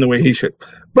through in the way he should.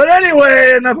 But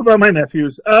anyway, enough about my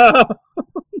nephews. Yeah.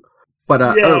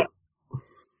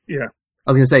 I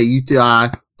was gonna say,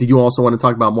 did you also want to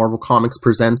talk about Marvel Comics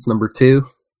Presents #2?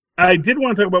 I did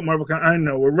want to talk about Marvel Comics. I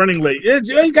know, we're running late. You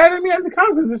got me on the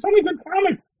comics. There's so many good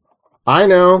comics. I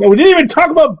know. Yeah, we didn't even talk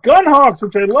about Gunhawks,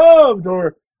 which I loved,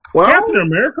 or Captain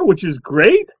America, which is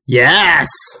great. Yes.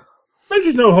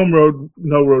 Avengers No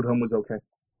Road Home was okay.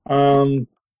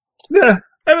 Yeah.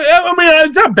 I mean,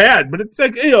 it's not bad, but it's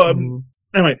like,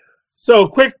 anyway. So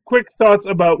quick thoughts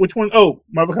about which one. Oh,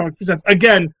 Marvel Comics Presents.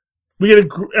 Again, we get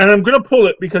and I'm going to pull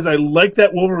it because I like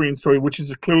that Wolverine story, which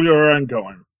is clearly our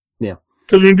ongoing. Yeah.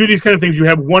 Because when you do these kind of things, you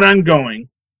have one ongoing,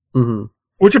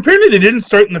 which apparently they didn't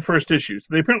start in the first issue. So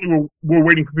they apparently were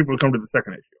waiting for people to come to the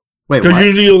second issue. Wait, because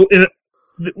usually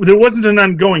there wasn't an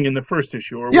ongoing in the first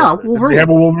issue. Or Wolverine. Did they have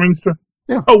a Wolverine story?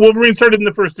 Yeah. Oh, Wolverine started in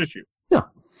the first issue. Yeah.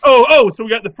 Oh, so we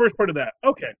got the first part of that.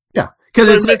 Okay. Yeah,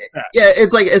 because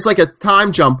it's like a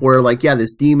time jump where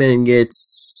this demon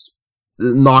gets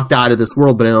knocked out of this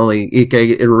world, but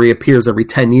it reappears every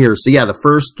 10 years. So the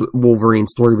first Wolverine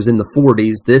story was in the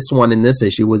 40s. This one in this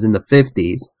issue was in the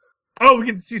 50s. Oh, we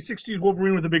get to see 60s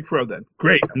Wolverine with a big fro then.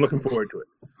 Great, I'm looking forward to it.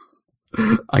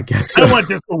 I guess so. I want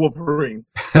this for Wolverine.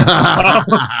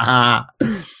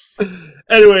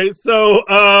 Anyway, so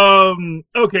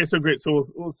okay, so great. So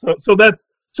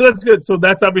that's good. So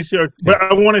that's obviously but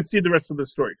I want to see the rest of the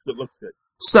story because it looks good.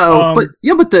 So, but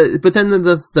then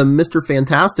the Mr.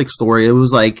 Fantastic story, it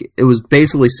was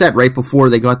basically set right before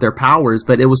they got their powers,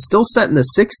 but it was still set in the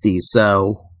 60s.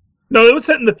 So no, it was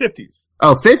set in the 50s.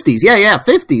 Oh, 50s, yeah,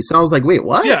 50s. So I was like, wait,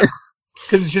 what? Yeah,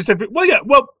 because it's just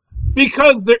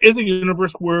because there is a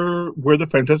universe where the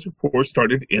Fantastic Four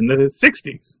started in the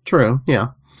 60s. True. Yeah.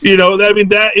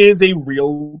 That is a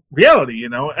real reality.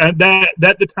 And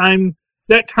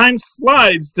that time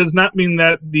slides does not mean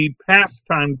that the past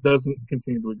time doesn't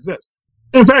continue to exist.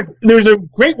 In fact, there's a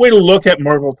great way to look at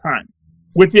Marvel time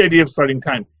with the idea of sliding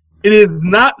time. It is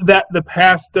not that the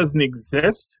past doesn't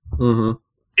exist. Mm-hmm.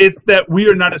 It's that we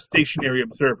are not a stationary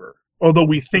observer, although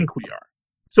we think we are.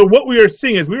 So what we are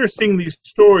seeing is these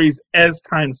stories as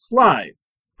time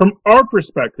slides from our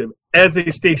perspective as a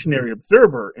stationary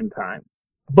observer in time.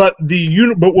 But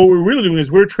what we're really doing is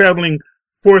we're traveling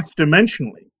fourth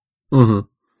dimensionally. Mm-hmm.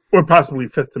 Or possibly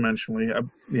fifth dimensionally.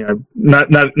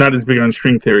 Not as big on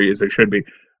string theory as I should be.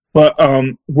 But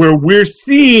where we're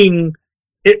seeing,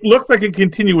 it looks like a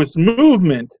continuous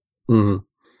movement,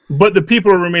 but the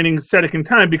people are remaining static in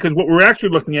time because what we're actually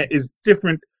looking at is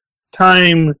different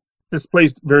time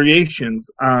displaced variations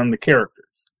on the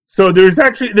characters. So there is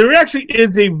actually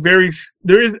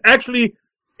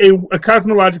a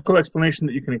cosmological explanation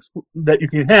that you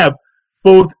can have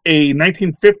both a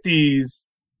 1950s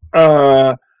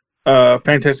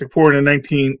Fantastic Four and a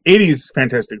 1980s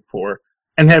Fantastic Four,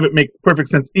 and have it make perfect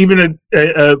sense. Even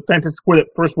a Fantastic Four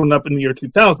that first went up in the year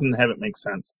 2000, and have it make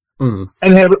sense, and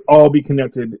have it all be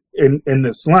connected in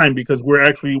this line because we're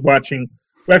actually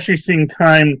seeing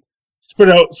time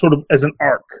split out sort of as an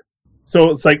arc.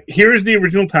 So it's like here's the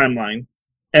original timeline,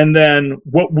 and then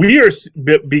what we are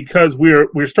because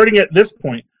we're starting at this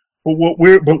point, but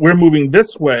we're moving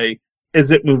this way as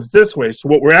it moves this way. So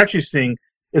what we're actually seeing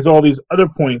is all these other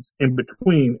points in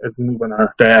between as we move on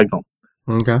our diagonal.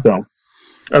 Okay. So,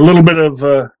 a little bit of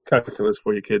calculus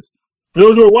for you kids. For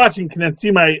those who are watching, can then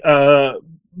see my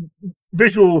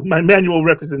manual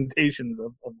representations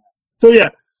of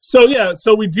that.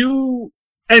 So we do,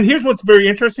 and here's what's very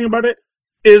interesting about it,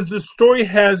 is the story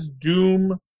has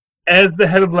Doom as the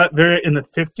head of Latveria in the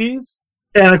 50s,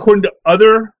 and according to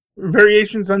other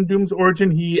variations on Doom's origin,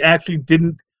 he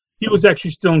was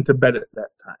actually still in Tibet at that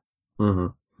time. Mm-hmm.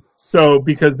 So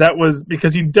because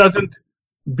he doesn't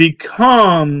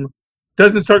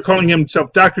start calling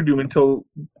himself Dr. Doom until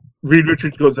Reed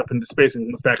Richards goes up into space and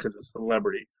comes back as a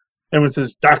celebrity. Everyone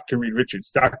says Dr. Reed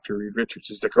Richards, Dr. Reed Richards.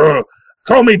 He's like, oh,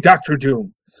 call me Dr.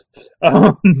 Doom.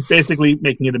 Basically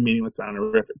making it a meaningless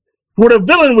honorific. What a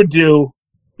villain would do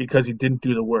because he didn't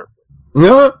do the work.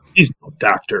 He's no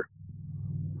doctor.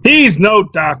 He's no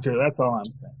doctor. That's all I'm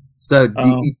saying. So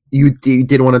you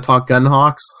did want to talk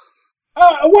Gunhawks?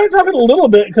 I want to talk it a little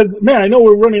bit because, man, I know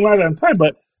we're running light on time,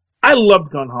 but I loved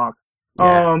Gunhawks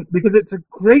because it's a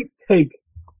great take.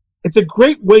 It's a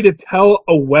great way to tell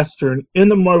a Western in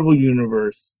the Marvel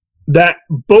Universe that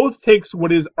both takes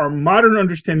what is our modern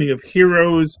understanding of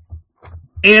heroes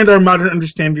and our modern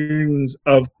understandings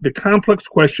of the complex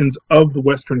questions of the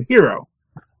Western hero.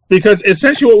 Because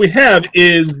essentially what we have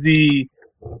is the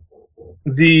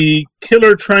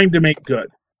killer trying to make good,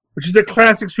 which is a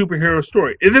classic superhero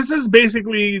story. This is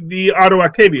basically the Otto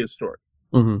Octavius story,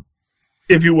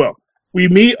 if you will. We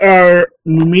meet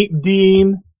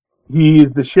Dean.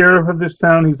 He's the sheriff of this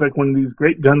town. He's like one of these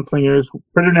great gunslingers,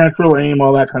 preternatural aim,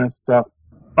 all that kind of stuff.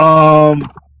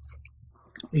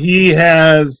 He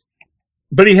has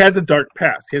a dark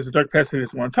past. He has a dark past that he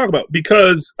doesn't want to talk about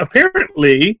because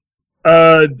apparently,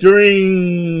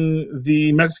 during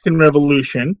the Mexican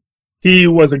Revolution, he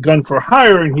was a gun for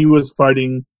hire and he was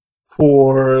fighting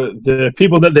for the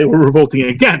people that they were revolting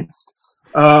against.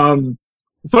 Fun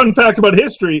fact about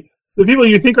history, the people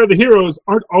you think are the heroes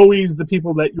aren't always the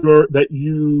people that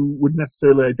you would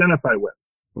necessarily identify with.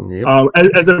 Yep.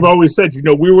 As I've always said,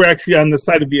 we were actually on the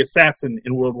side of the assassin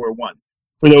in World War I.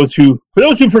 For those who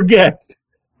forget,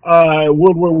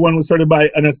 World War I was started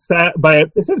by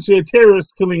essentially a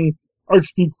terrorist killing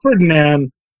Archduke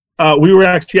Ferdinand. We were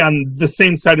actually on the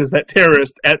same side as that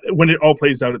terrorist when it all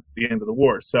plays out at the end of the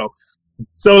war. So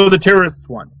the terrorists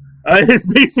won. It's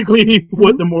basically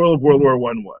what the moral of World War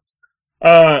I was.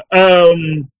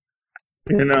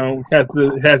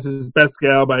 Has his best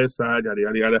gal by his side, yada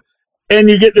yada yada. And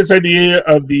you get this idea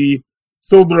of the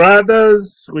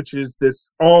Soldadas, which is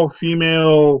this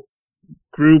all-female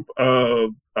group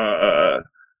of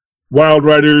wild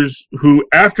riders who,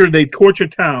 after they torch a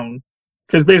town,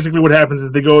 because basically what happens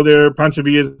is they go there, Pancho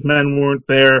Villa's men weren't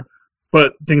there,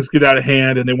 but things get out of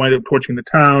hand and they wind up torching the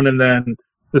town, and then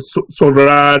the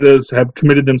Soldadas have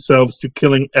committed themselves to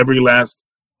killing every last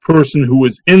person who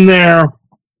was in there.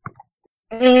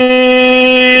 And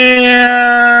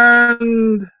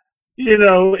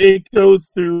it goes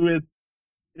through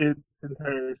its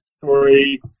entire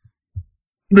story.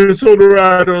 The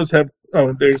Soldados have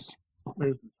there's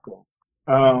the scroll.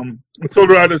 The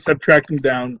Soldados have tracked him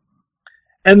down,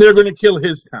 and they're going to kill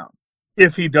his town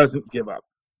if he doesn't give up.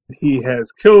 He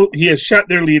has shot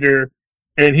their leader,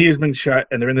 and he has been shot,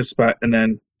 and they're in this spot, and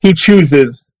then he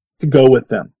chooses to go with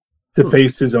them to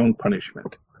face his own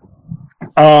punishment.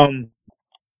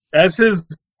 As his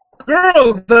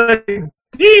girls, Dean,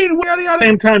 at the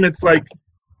same time, it's like,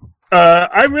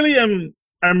 I'm really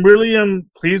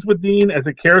pleased with Dean as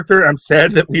a character. I'm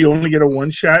sad that we only get a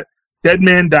one shot. Dead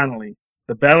Man Donnelly,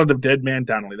 the Ballad of Dead Man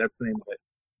Donnelly. That's the name of it.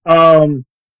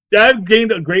 I've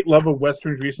gained a great love of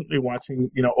westerns recently, watching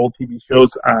old TV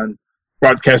shows on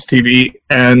broadcast TV,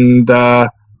 and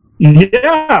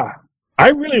yeah, I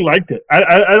really liked it.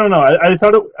 I don't know. I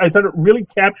thought it really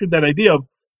captured that idea of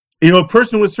a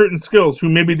person with certain skills who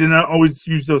maybe did not always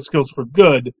use those skills for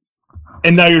good,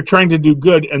 and now you're trying to do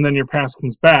good, and then your past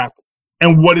comes back.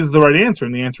 And what is the right answer?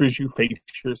 And the answer is you face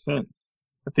your sins.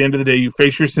 At the end of the day, you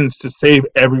face your sins to save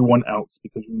everyone else,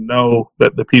 because you know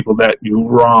that the people that you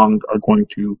wronged are going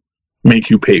to make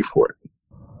you pay for it.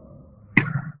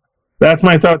 That's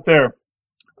my thought there.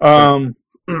 Do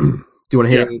you want to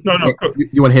hit? No.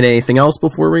 You want to hit anything else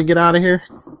before we get out of here?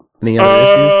 Any other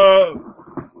issues?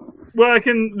 Well,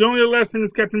 the only last thing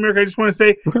is Captain America. I just want to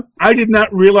say, okay. I did not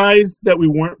realize that we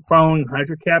weren't following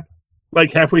Hydra Cap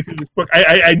like halfway through this book.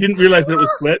 I didn't realize that it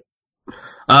was split.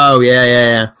 Oh,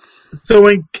 yeah. So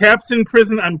when Cap's in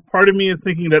prison, part of me is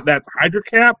thinking that that's Hydra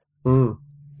Cap. Mm.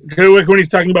 Like when he's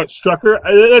talking about Strucker,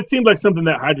 that seemed like something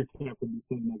that Hydra Cap would be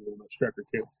saying about Strucker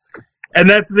too. And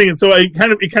that's the thing. And so it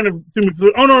kind of threw me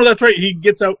through. Oh no, that's right. He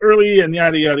gets out early and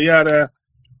yada yada yada.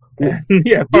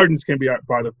 Yeah, pardons can be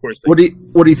bought, of course. What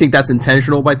do you think that's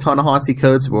intentional by Ta-Nehisi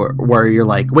Coates, where you're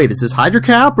like, wait, is this Hydra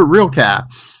Cap or real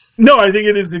Cap? No, I think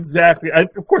it is exactly.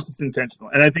 Of course, it's intentional,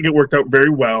 and I think it worked out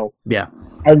very well. Yeah,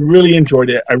 I really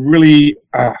enjoyed it. I really,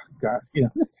 God,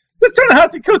 this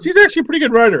Ta-Nehisi Coates, he's actually a pretty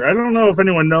good writer. I don't know if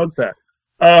anyone knows that.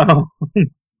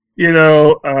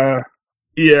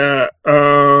 You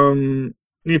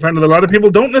find that a lot of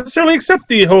people don't necessarily accept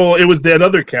the whole "it was that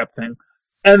other Cap" thing.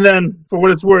 And then, for what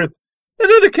it's worth,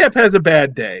 that other Cap has a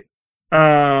bad day.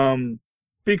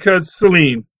 Because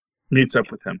Selene meets up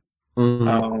with him.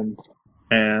 Mm-hmm.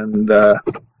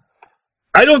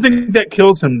 I don't think that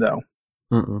kills him, though.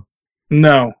 Mm-mm.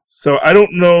 No. So I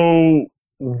don't know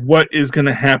what is going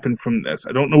to happen from this.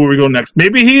 I don't know where we go next.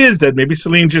 Maybe he is dead. Maybe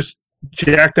Selene just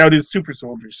jacked out his super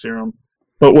soldier serum.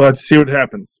 But we'll have to see what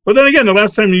happens. But then again, the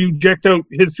last time you jacked out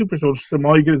his super soldier serum,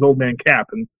 all you get is Old Man Cap.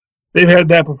 And they've had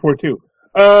that before, too.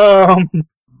 I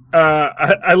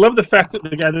love the fact that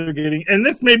the guy they're getting, and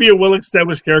this may be a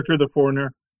well-established character, the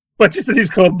Foreigner, but just that he's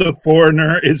called the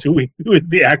Foreigner is who is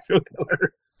the actual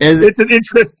killer. It's an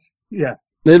interest, yeah.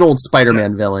 An old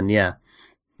Spider-Man villain, yeah.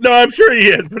 No, I'm sure he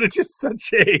is, but it's just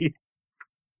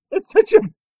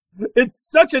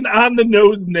it's such an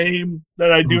on-the-nose name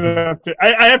that I do have to.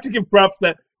 I have to give props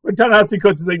that when Ta-Nehisi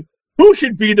Coates is like, who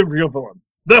should be the real villain?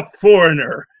 The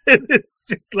Foreigner. It's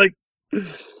just like.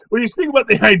 When you speak about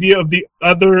the idea of the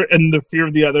other and the fear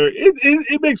of the other,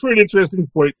 it makes for an interesting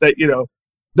point that,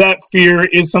 that fear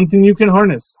is something you can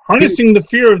harness. Harnessing the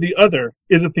fear of the other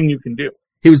is a thing you can do.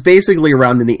 He was basically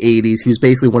around in the 80s. He was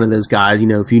basically one of those guys,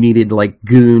 if you needed,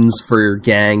 goons for your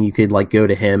gang, you could, go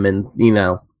to him and,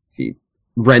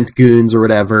 rent goons or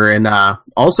whatever. And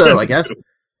also, I guess,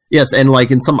 yes, and,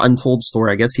 in some untold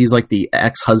story, I guess he's, the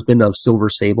ex-husband of Silver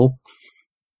Sable.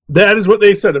 That is what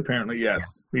they said, apparently,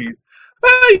 yes. Yeah.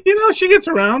 She gets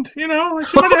around, She might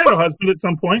have had a husband at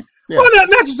some point. Yeah. Well,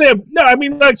 not to say, no, I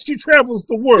mean, like, she travels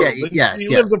the world. Yeah, she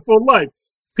lives a full life.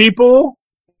 People,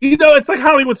 it's like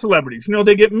Hollywood celebrities.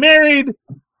 They get married,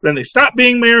 then they stop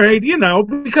being married,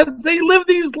 because they live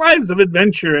these lives of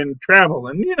adventure and travel.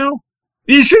 And,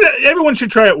 everyone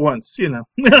should try it once,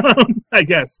 I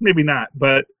guess. Maybe not,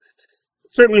 but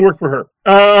certainly worked for her.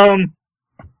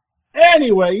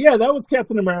 Anyway, yeah, that was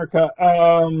Captain America.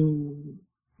 No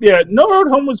Road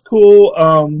Home was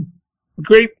cool.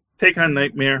 Great take on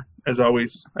Nightmare, as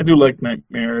always. I do like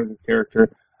Nightmare as a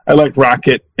character. I like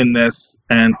Rocket in this,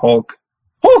 and Hulk.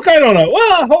 Hulk, I don't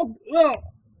know.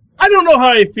 I don't know how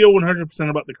I feel 100%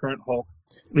 about the current Hulk.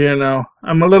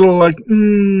 I'm a little like,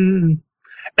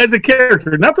 as a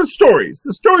character, not the stories.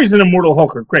 The stories in Immortal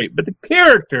Hulk are great, but the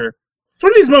character, it's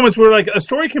one of these moments where, like, a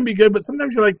story can be good, but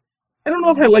sometimes you're like, I don't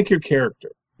know if I like your character.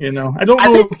 I don't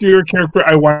know if you're a character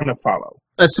I want to follow.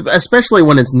 Especially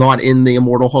when it's not in the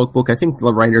Immortal Hulk book. I think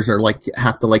the writers are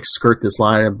have to skirt this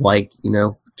line of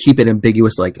keep it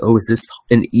ambiguous. Like, oh, is this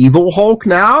an evil Hulk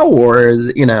now, or is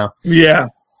it, Yeah,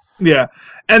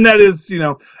 and that is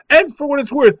and for what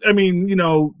it's worth, I mean,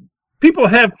 people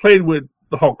have played with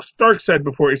the Hulk's dark side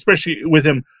before, especially with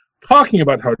him talking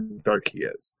about how dark he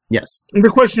is. Yes. And the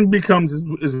question becomes is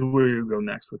where you go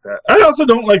next with that. I also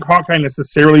don't like Hawkeye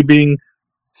necessarily being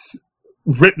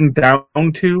written down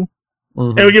to.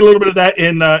 Mm-hmm. And we get a little bit of that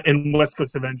in West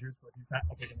Coast Avengers. But he's not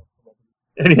big enough for that.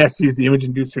 And he has to use the image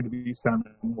inducer to be Simon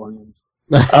Williams.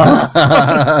 You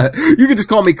can just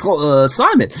call me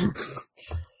Simon.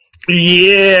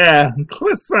 Yeah,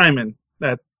 Cliff Simon.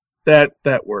 That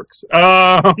works.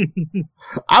 I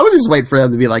was just waiting for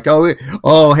them to be like, oh, hey,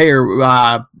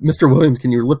 Mr. Williams,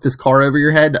 can you lift this car over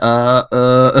your head?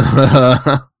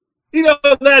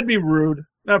 That'd be rude.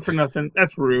 Not for nothing.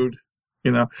 That's rude.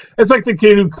 It's like the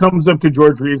kid who comes up to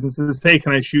George Reeves and says, "Hey,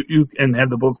 can I shoot you?" and have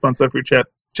the bullets bounce off your chest.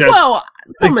 Well,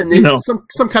 some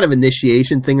kind of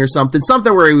initiation thing or something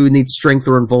where we would need strength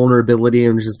or invulnerability,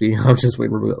 and just be, I'm just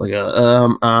waiting for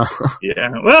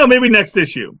Yeah, well, maybe next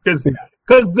issue because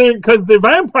the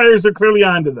vampires are clearly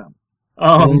onto them.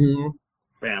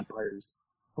 Vampires.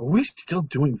 Are we still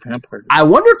doing vampires? I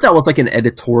wonder if that was like an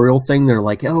editorial thing. They're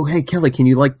like, "Oh, hey, Kelly, can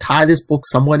you tie this book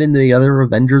somewhat into the other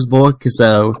Avengers book?"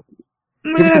 So.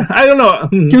 I don't know.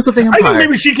 Give us a vampire. I think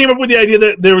maybe she came up with the idea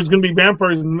that there was going to be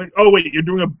vampires, and like, oh wait, you're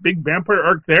doing a big vampire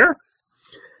arc there?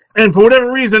 And for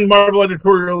whatever reason, Marvel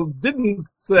editorial didn't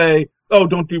say, oh,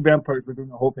 don't do vampires. We're doing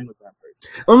a whole thing with vampires.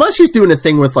 Unless she's doing a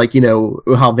thing with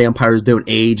how vampires don't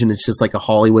age, and it's just like a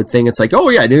Hollywood thing. It's like, oh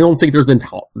yeah, I don't think there's been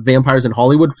vampires in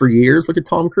Hollywood for years. Look at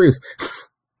Tom Cruise.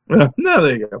 No,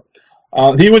 there you go.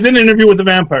 He was in an interview with the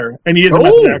vampire, and he is a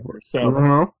method actor,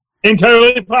 so.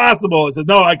 Entirely possible. It says,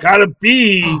 no, I gotta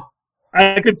be.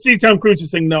 I could see Tom Cruise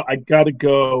just saying, no, I gotta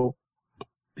go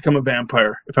become a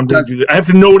vampire if I'm going to do that. I have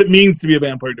to know what it means to be a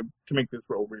vampire to make this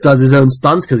role real. Does his own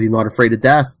stunts because he's not afraid of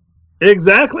death.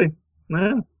 Exactly.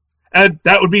 Yeah. And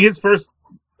that would be his first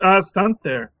stunt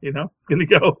there. He's gonna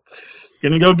go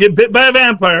get bit by a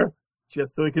vampire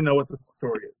just so he can know what the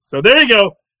story is. So there you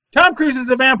go. Tom Cruise is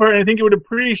a vampire, and I think he would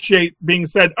appreciate being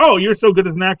said, "Oh, you're so good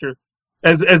as an actor."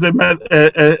 As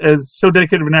so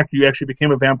dedicated of an actor, you actually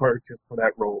became a vampire just for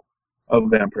that role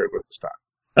of vampire with the stock.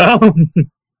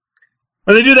 When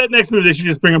they do that next movie, they should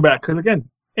just bring him back because again,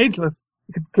 ageless.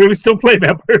 You could clearly still play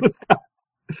vampire with stock.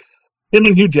 Him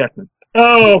and Hugh Jackman.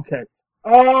 Oh, okay.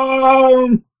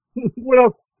 What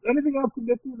else? Anything else to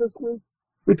get to this week?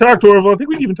 We talked to Orville. I think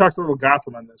we even talked a little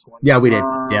Gotham on this one. Yeah, we did.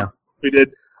 Yeah, we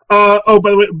did. By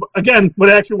the way, again, what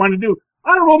I actually wanted to do,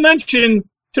 honorable mention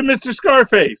to Mr.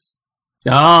 Scarface.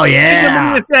 Oh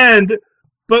yeah.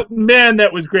 But man,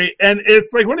 that was great, and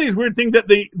it's like one of these weird things that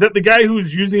the guy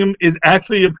who's using him is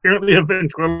actually apparently a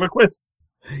ventriloquist.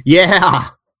 Yeah.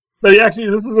 But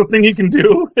this is a thing he can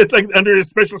do. It's like under his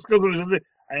special skills.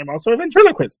 I am also a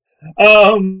ventriloquist.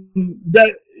 And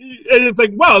it's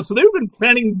like, wow. So they've been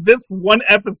planning this one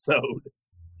episode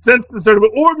since the start of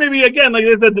it, or maybe again, like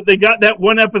I said, that they got that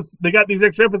one episode. They got these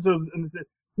extra episodes, and they said,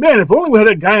 man, if only we had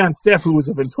a guy on staff who was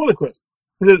a ventriloquist.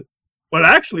 He said, well,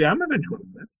 actually, I'm a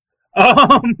ventriloquist.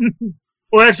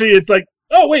 Or actually, it's like,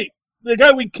 oh wait, the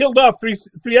guy we killed off three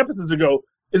episodes ago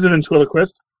is a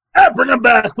ventriloquist. Bring him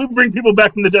back. We bring people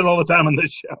back from the dead all the time on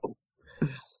this show.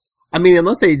 I mean,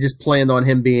 unless they just planned on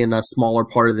him being a smaller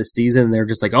part of the season, they're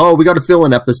just like, oh, we got to fill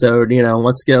an episode.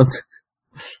 Let's go.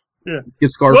 Yeah, give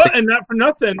Scarface. Well, and not for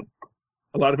nothing,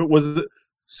 a lot of it was.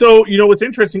 So what's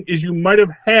interesting is you might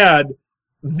have had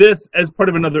this as part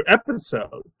of another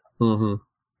episode. Mm-hmm.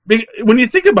 When you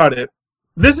think about it,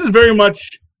 this is very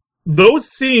much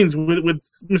those scenes with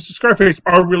Mr. Scarface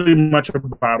are really much a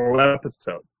bottle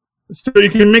episode. So you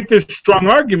can make this strong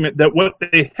argument that what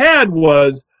they had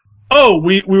was,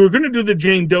 we were going to do the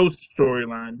Jane Doe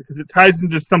storyline because it ties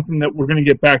into something that we're going to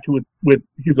get back to with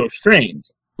Hugo Strange.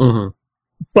 Mm-hmm.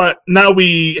 But now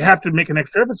we have to make an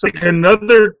extra episode.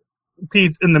 Another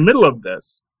piece in the middle of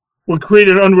this will create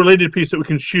an unrelated piece that we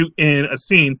can shoot in a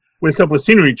scene with a couple of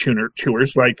scenery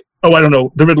chewers, like,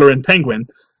 the Riddler and Penguin,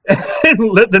 and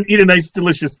let them eat a nice,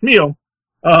 delicious meal.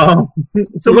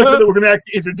 So much that we're going to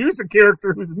actually introduce a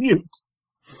character who's mute,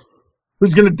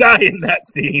 who's going to die in that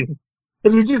scene.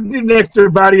 Because we just need an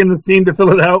extra body in the scene to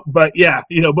fill it out. But yeah,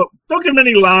 but don't give him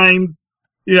any lines,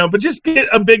 but just get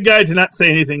a big guy to not say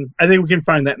anything. I think we can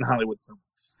find that in Hollywood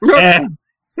somewhere.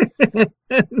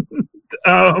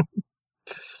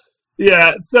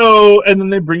 Yeah, so, and then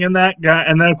they bring in that guy,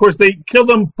 and then of course they kill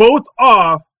them both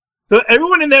off. So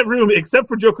everyone in that room, except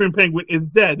for Joker and Penguin, is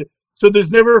dead. So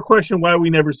there's never a question why we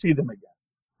never see them again.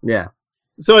 Yeah.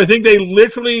 So I think they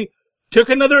literally took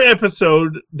another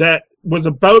episode that was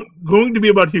going to be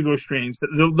about Hugo Strange, that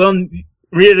they'll then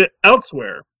read it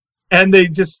elsewhere, and they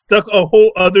just stuck a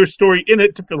whole other story in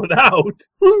it to fill it out,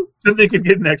 so they could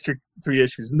get an extra 3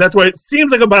 issues. And that's why it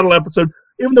seems like a battle episode,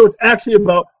 even though it's actually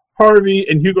about Harvey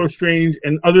and Hugo Strange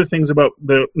and other things about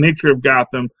the nature of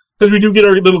Gotham. Because we do get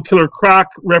our little Killer Croc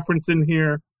reference in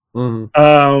here.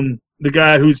 Mm-hmm. The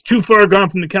guy who's too far gone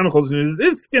from the chemicals and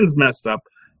his skin's messed up.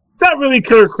 It's not really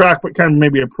Killer Croc, but kind of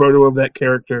maybe a proto of that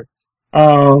character.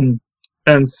 And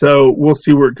so we'll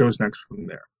see where it goes next from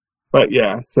there. But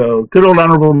yeah, so good old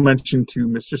honorable mention to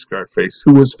Mr. Scarface,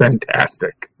 who was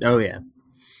fantastic. Oh, yeah.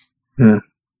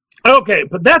 Okay,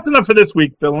 but that's enough for this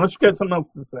week, Phil, unless you got something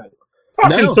else to say.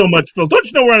 Talking so much, Phil. Don't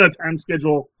you know we're on a time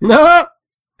schedule? No.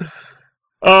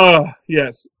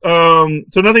 Yes. So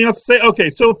nothing else to say? Okay,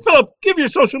 so Philip, give your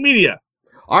social media.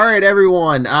 All right,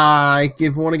 everyone. If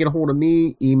you want to get a hold of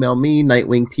me, email me,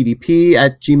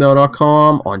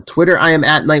 nightwingpdp@gmail.com. On Twitter, I am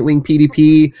at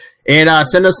nightwingpdp. And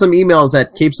send us some emails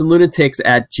at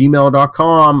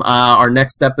capesandlunatics@gmail.com. Our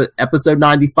next episode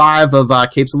 95 of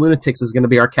Capes and Lunatics is going to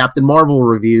be our Captain Marvel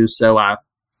review. So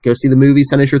go see the movie,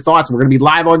 send us your thoughts. We're going to be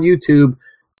live on YouTube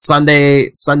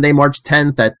Sunday, March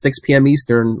 10th at 6 p.m.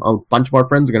 Eastern. A bunch of our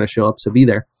friends are going to show up, so be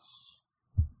there.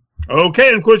 Okay,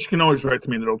 and of course you can always write to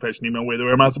me in the old-fashioned email way, the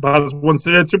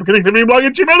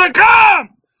superconnectivityblog@gmail.com.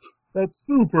 That's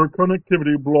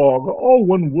superconnectivityblog, all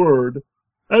one word,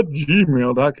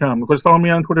 @gmail.com. Of course, follow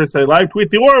me on Twitter, say live tweet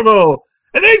the Orville,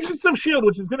 and Agents of S.H.I.E.L.D.,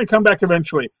 which is going to come back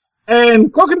eventually,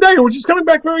 and Cloak and Dagger, which is coming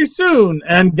back very soon,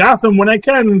 and Gotham when I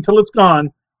can until it's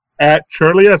gone, at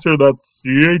Charlie Esser, that's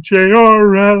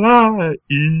CHARLIE,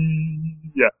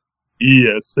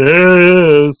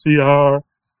 ESSER.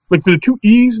 Look for the 2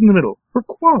 E's in the middle, for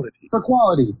quality. For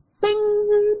quality.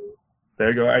 Ding! There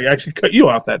you go. I actually cut you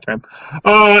off that time.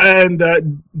 And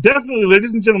definitely,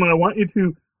 ladies and gentlemen, I want you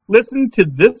to listen to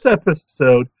this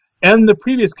episode and the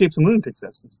previous Capes and Lunatics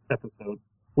episode,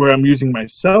 where I'm using my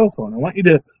cell phone. I want you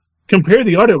to compare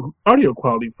the audio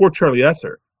quality for Charlie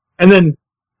Esser, and then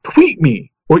tweet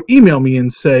me or email me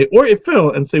and say, or if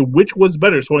Phil, and say which was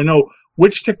better, so I know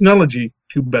which technology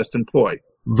to best employ.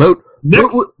 Vote.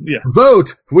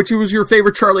 Which was your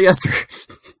favorite Charlie Esser?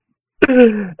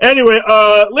 Anyway,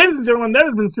 ladies and gentlemen, that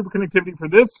has been Superconnectivity for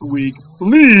this week.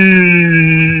 Please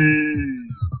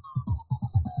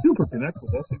Superconnect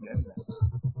with us again next.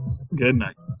 Good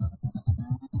night.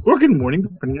 Or good morning,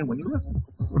 depending on when you listen.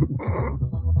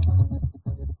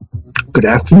 Good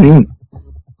afternoon.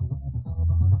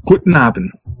 Guten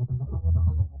Abend.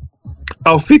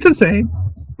 Auf Wiedersehen.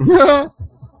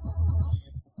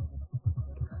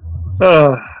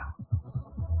 That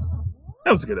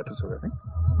was a good episode, I think.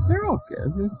 They're all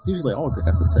good. They're usually all good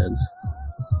episodes.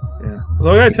 Yeah.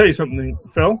 Well, I gotta tell you something,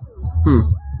 Phil.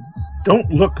 Don't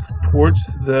look towards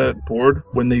the board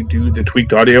when they do the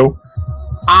tweaked audio.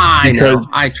 I know.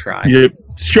 I try. You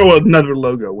show another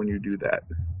logo when you do that.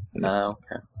 No.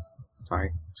 Okay.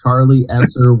 Sorry. Charlie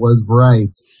Esser was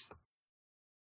right.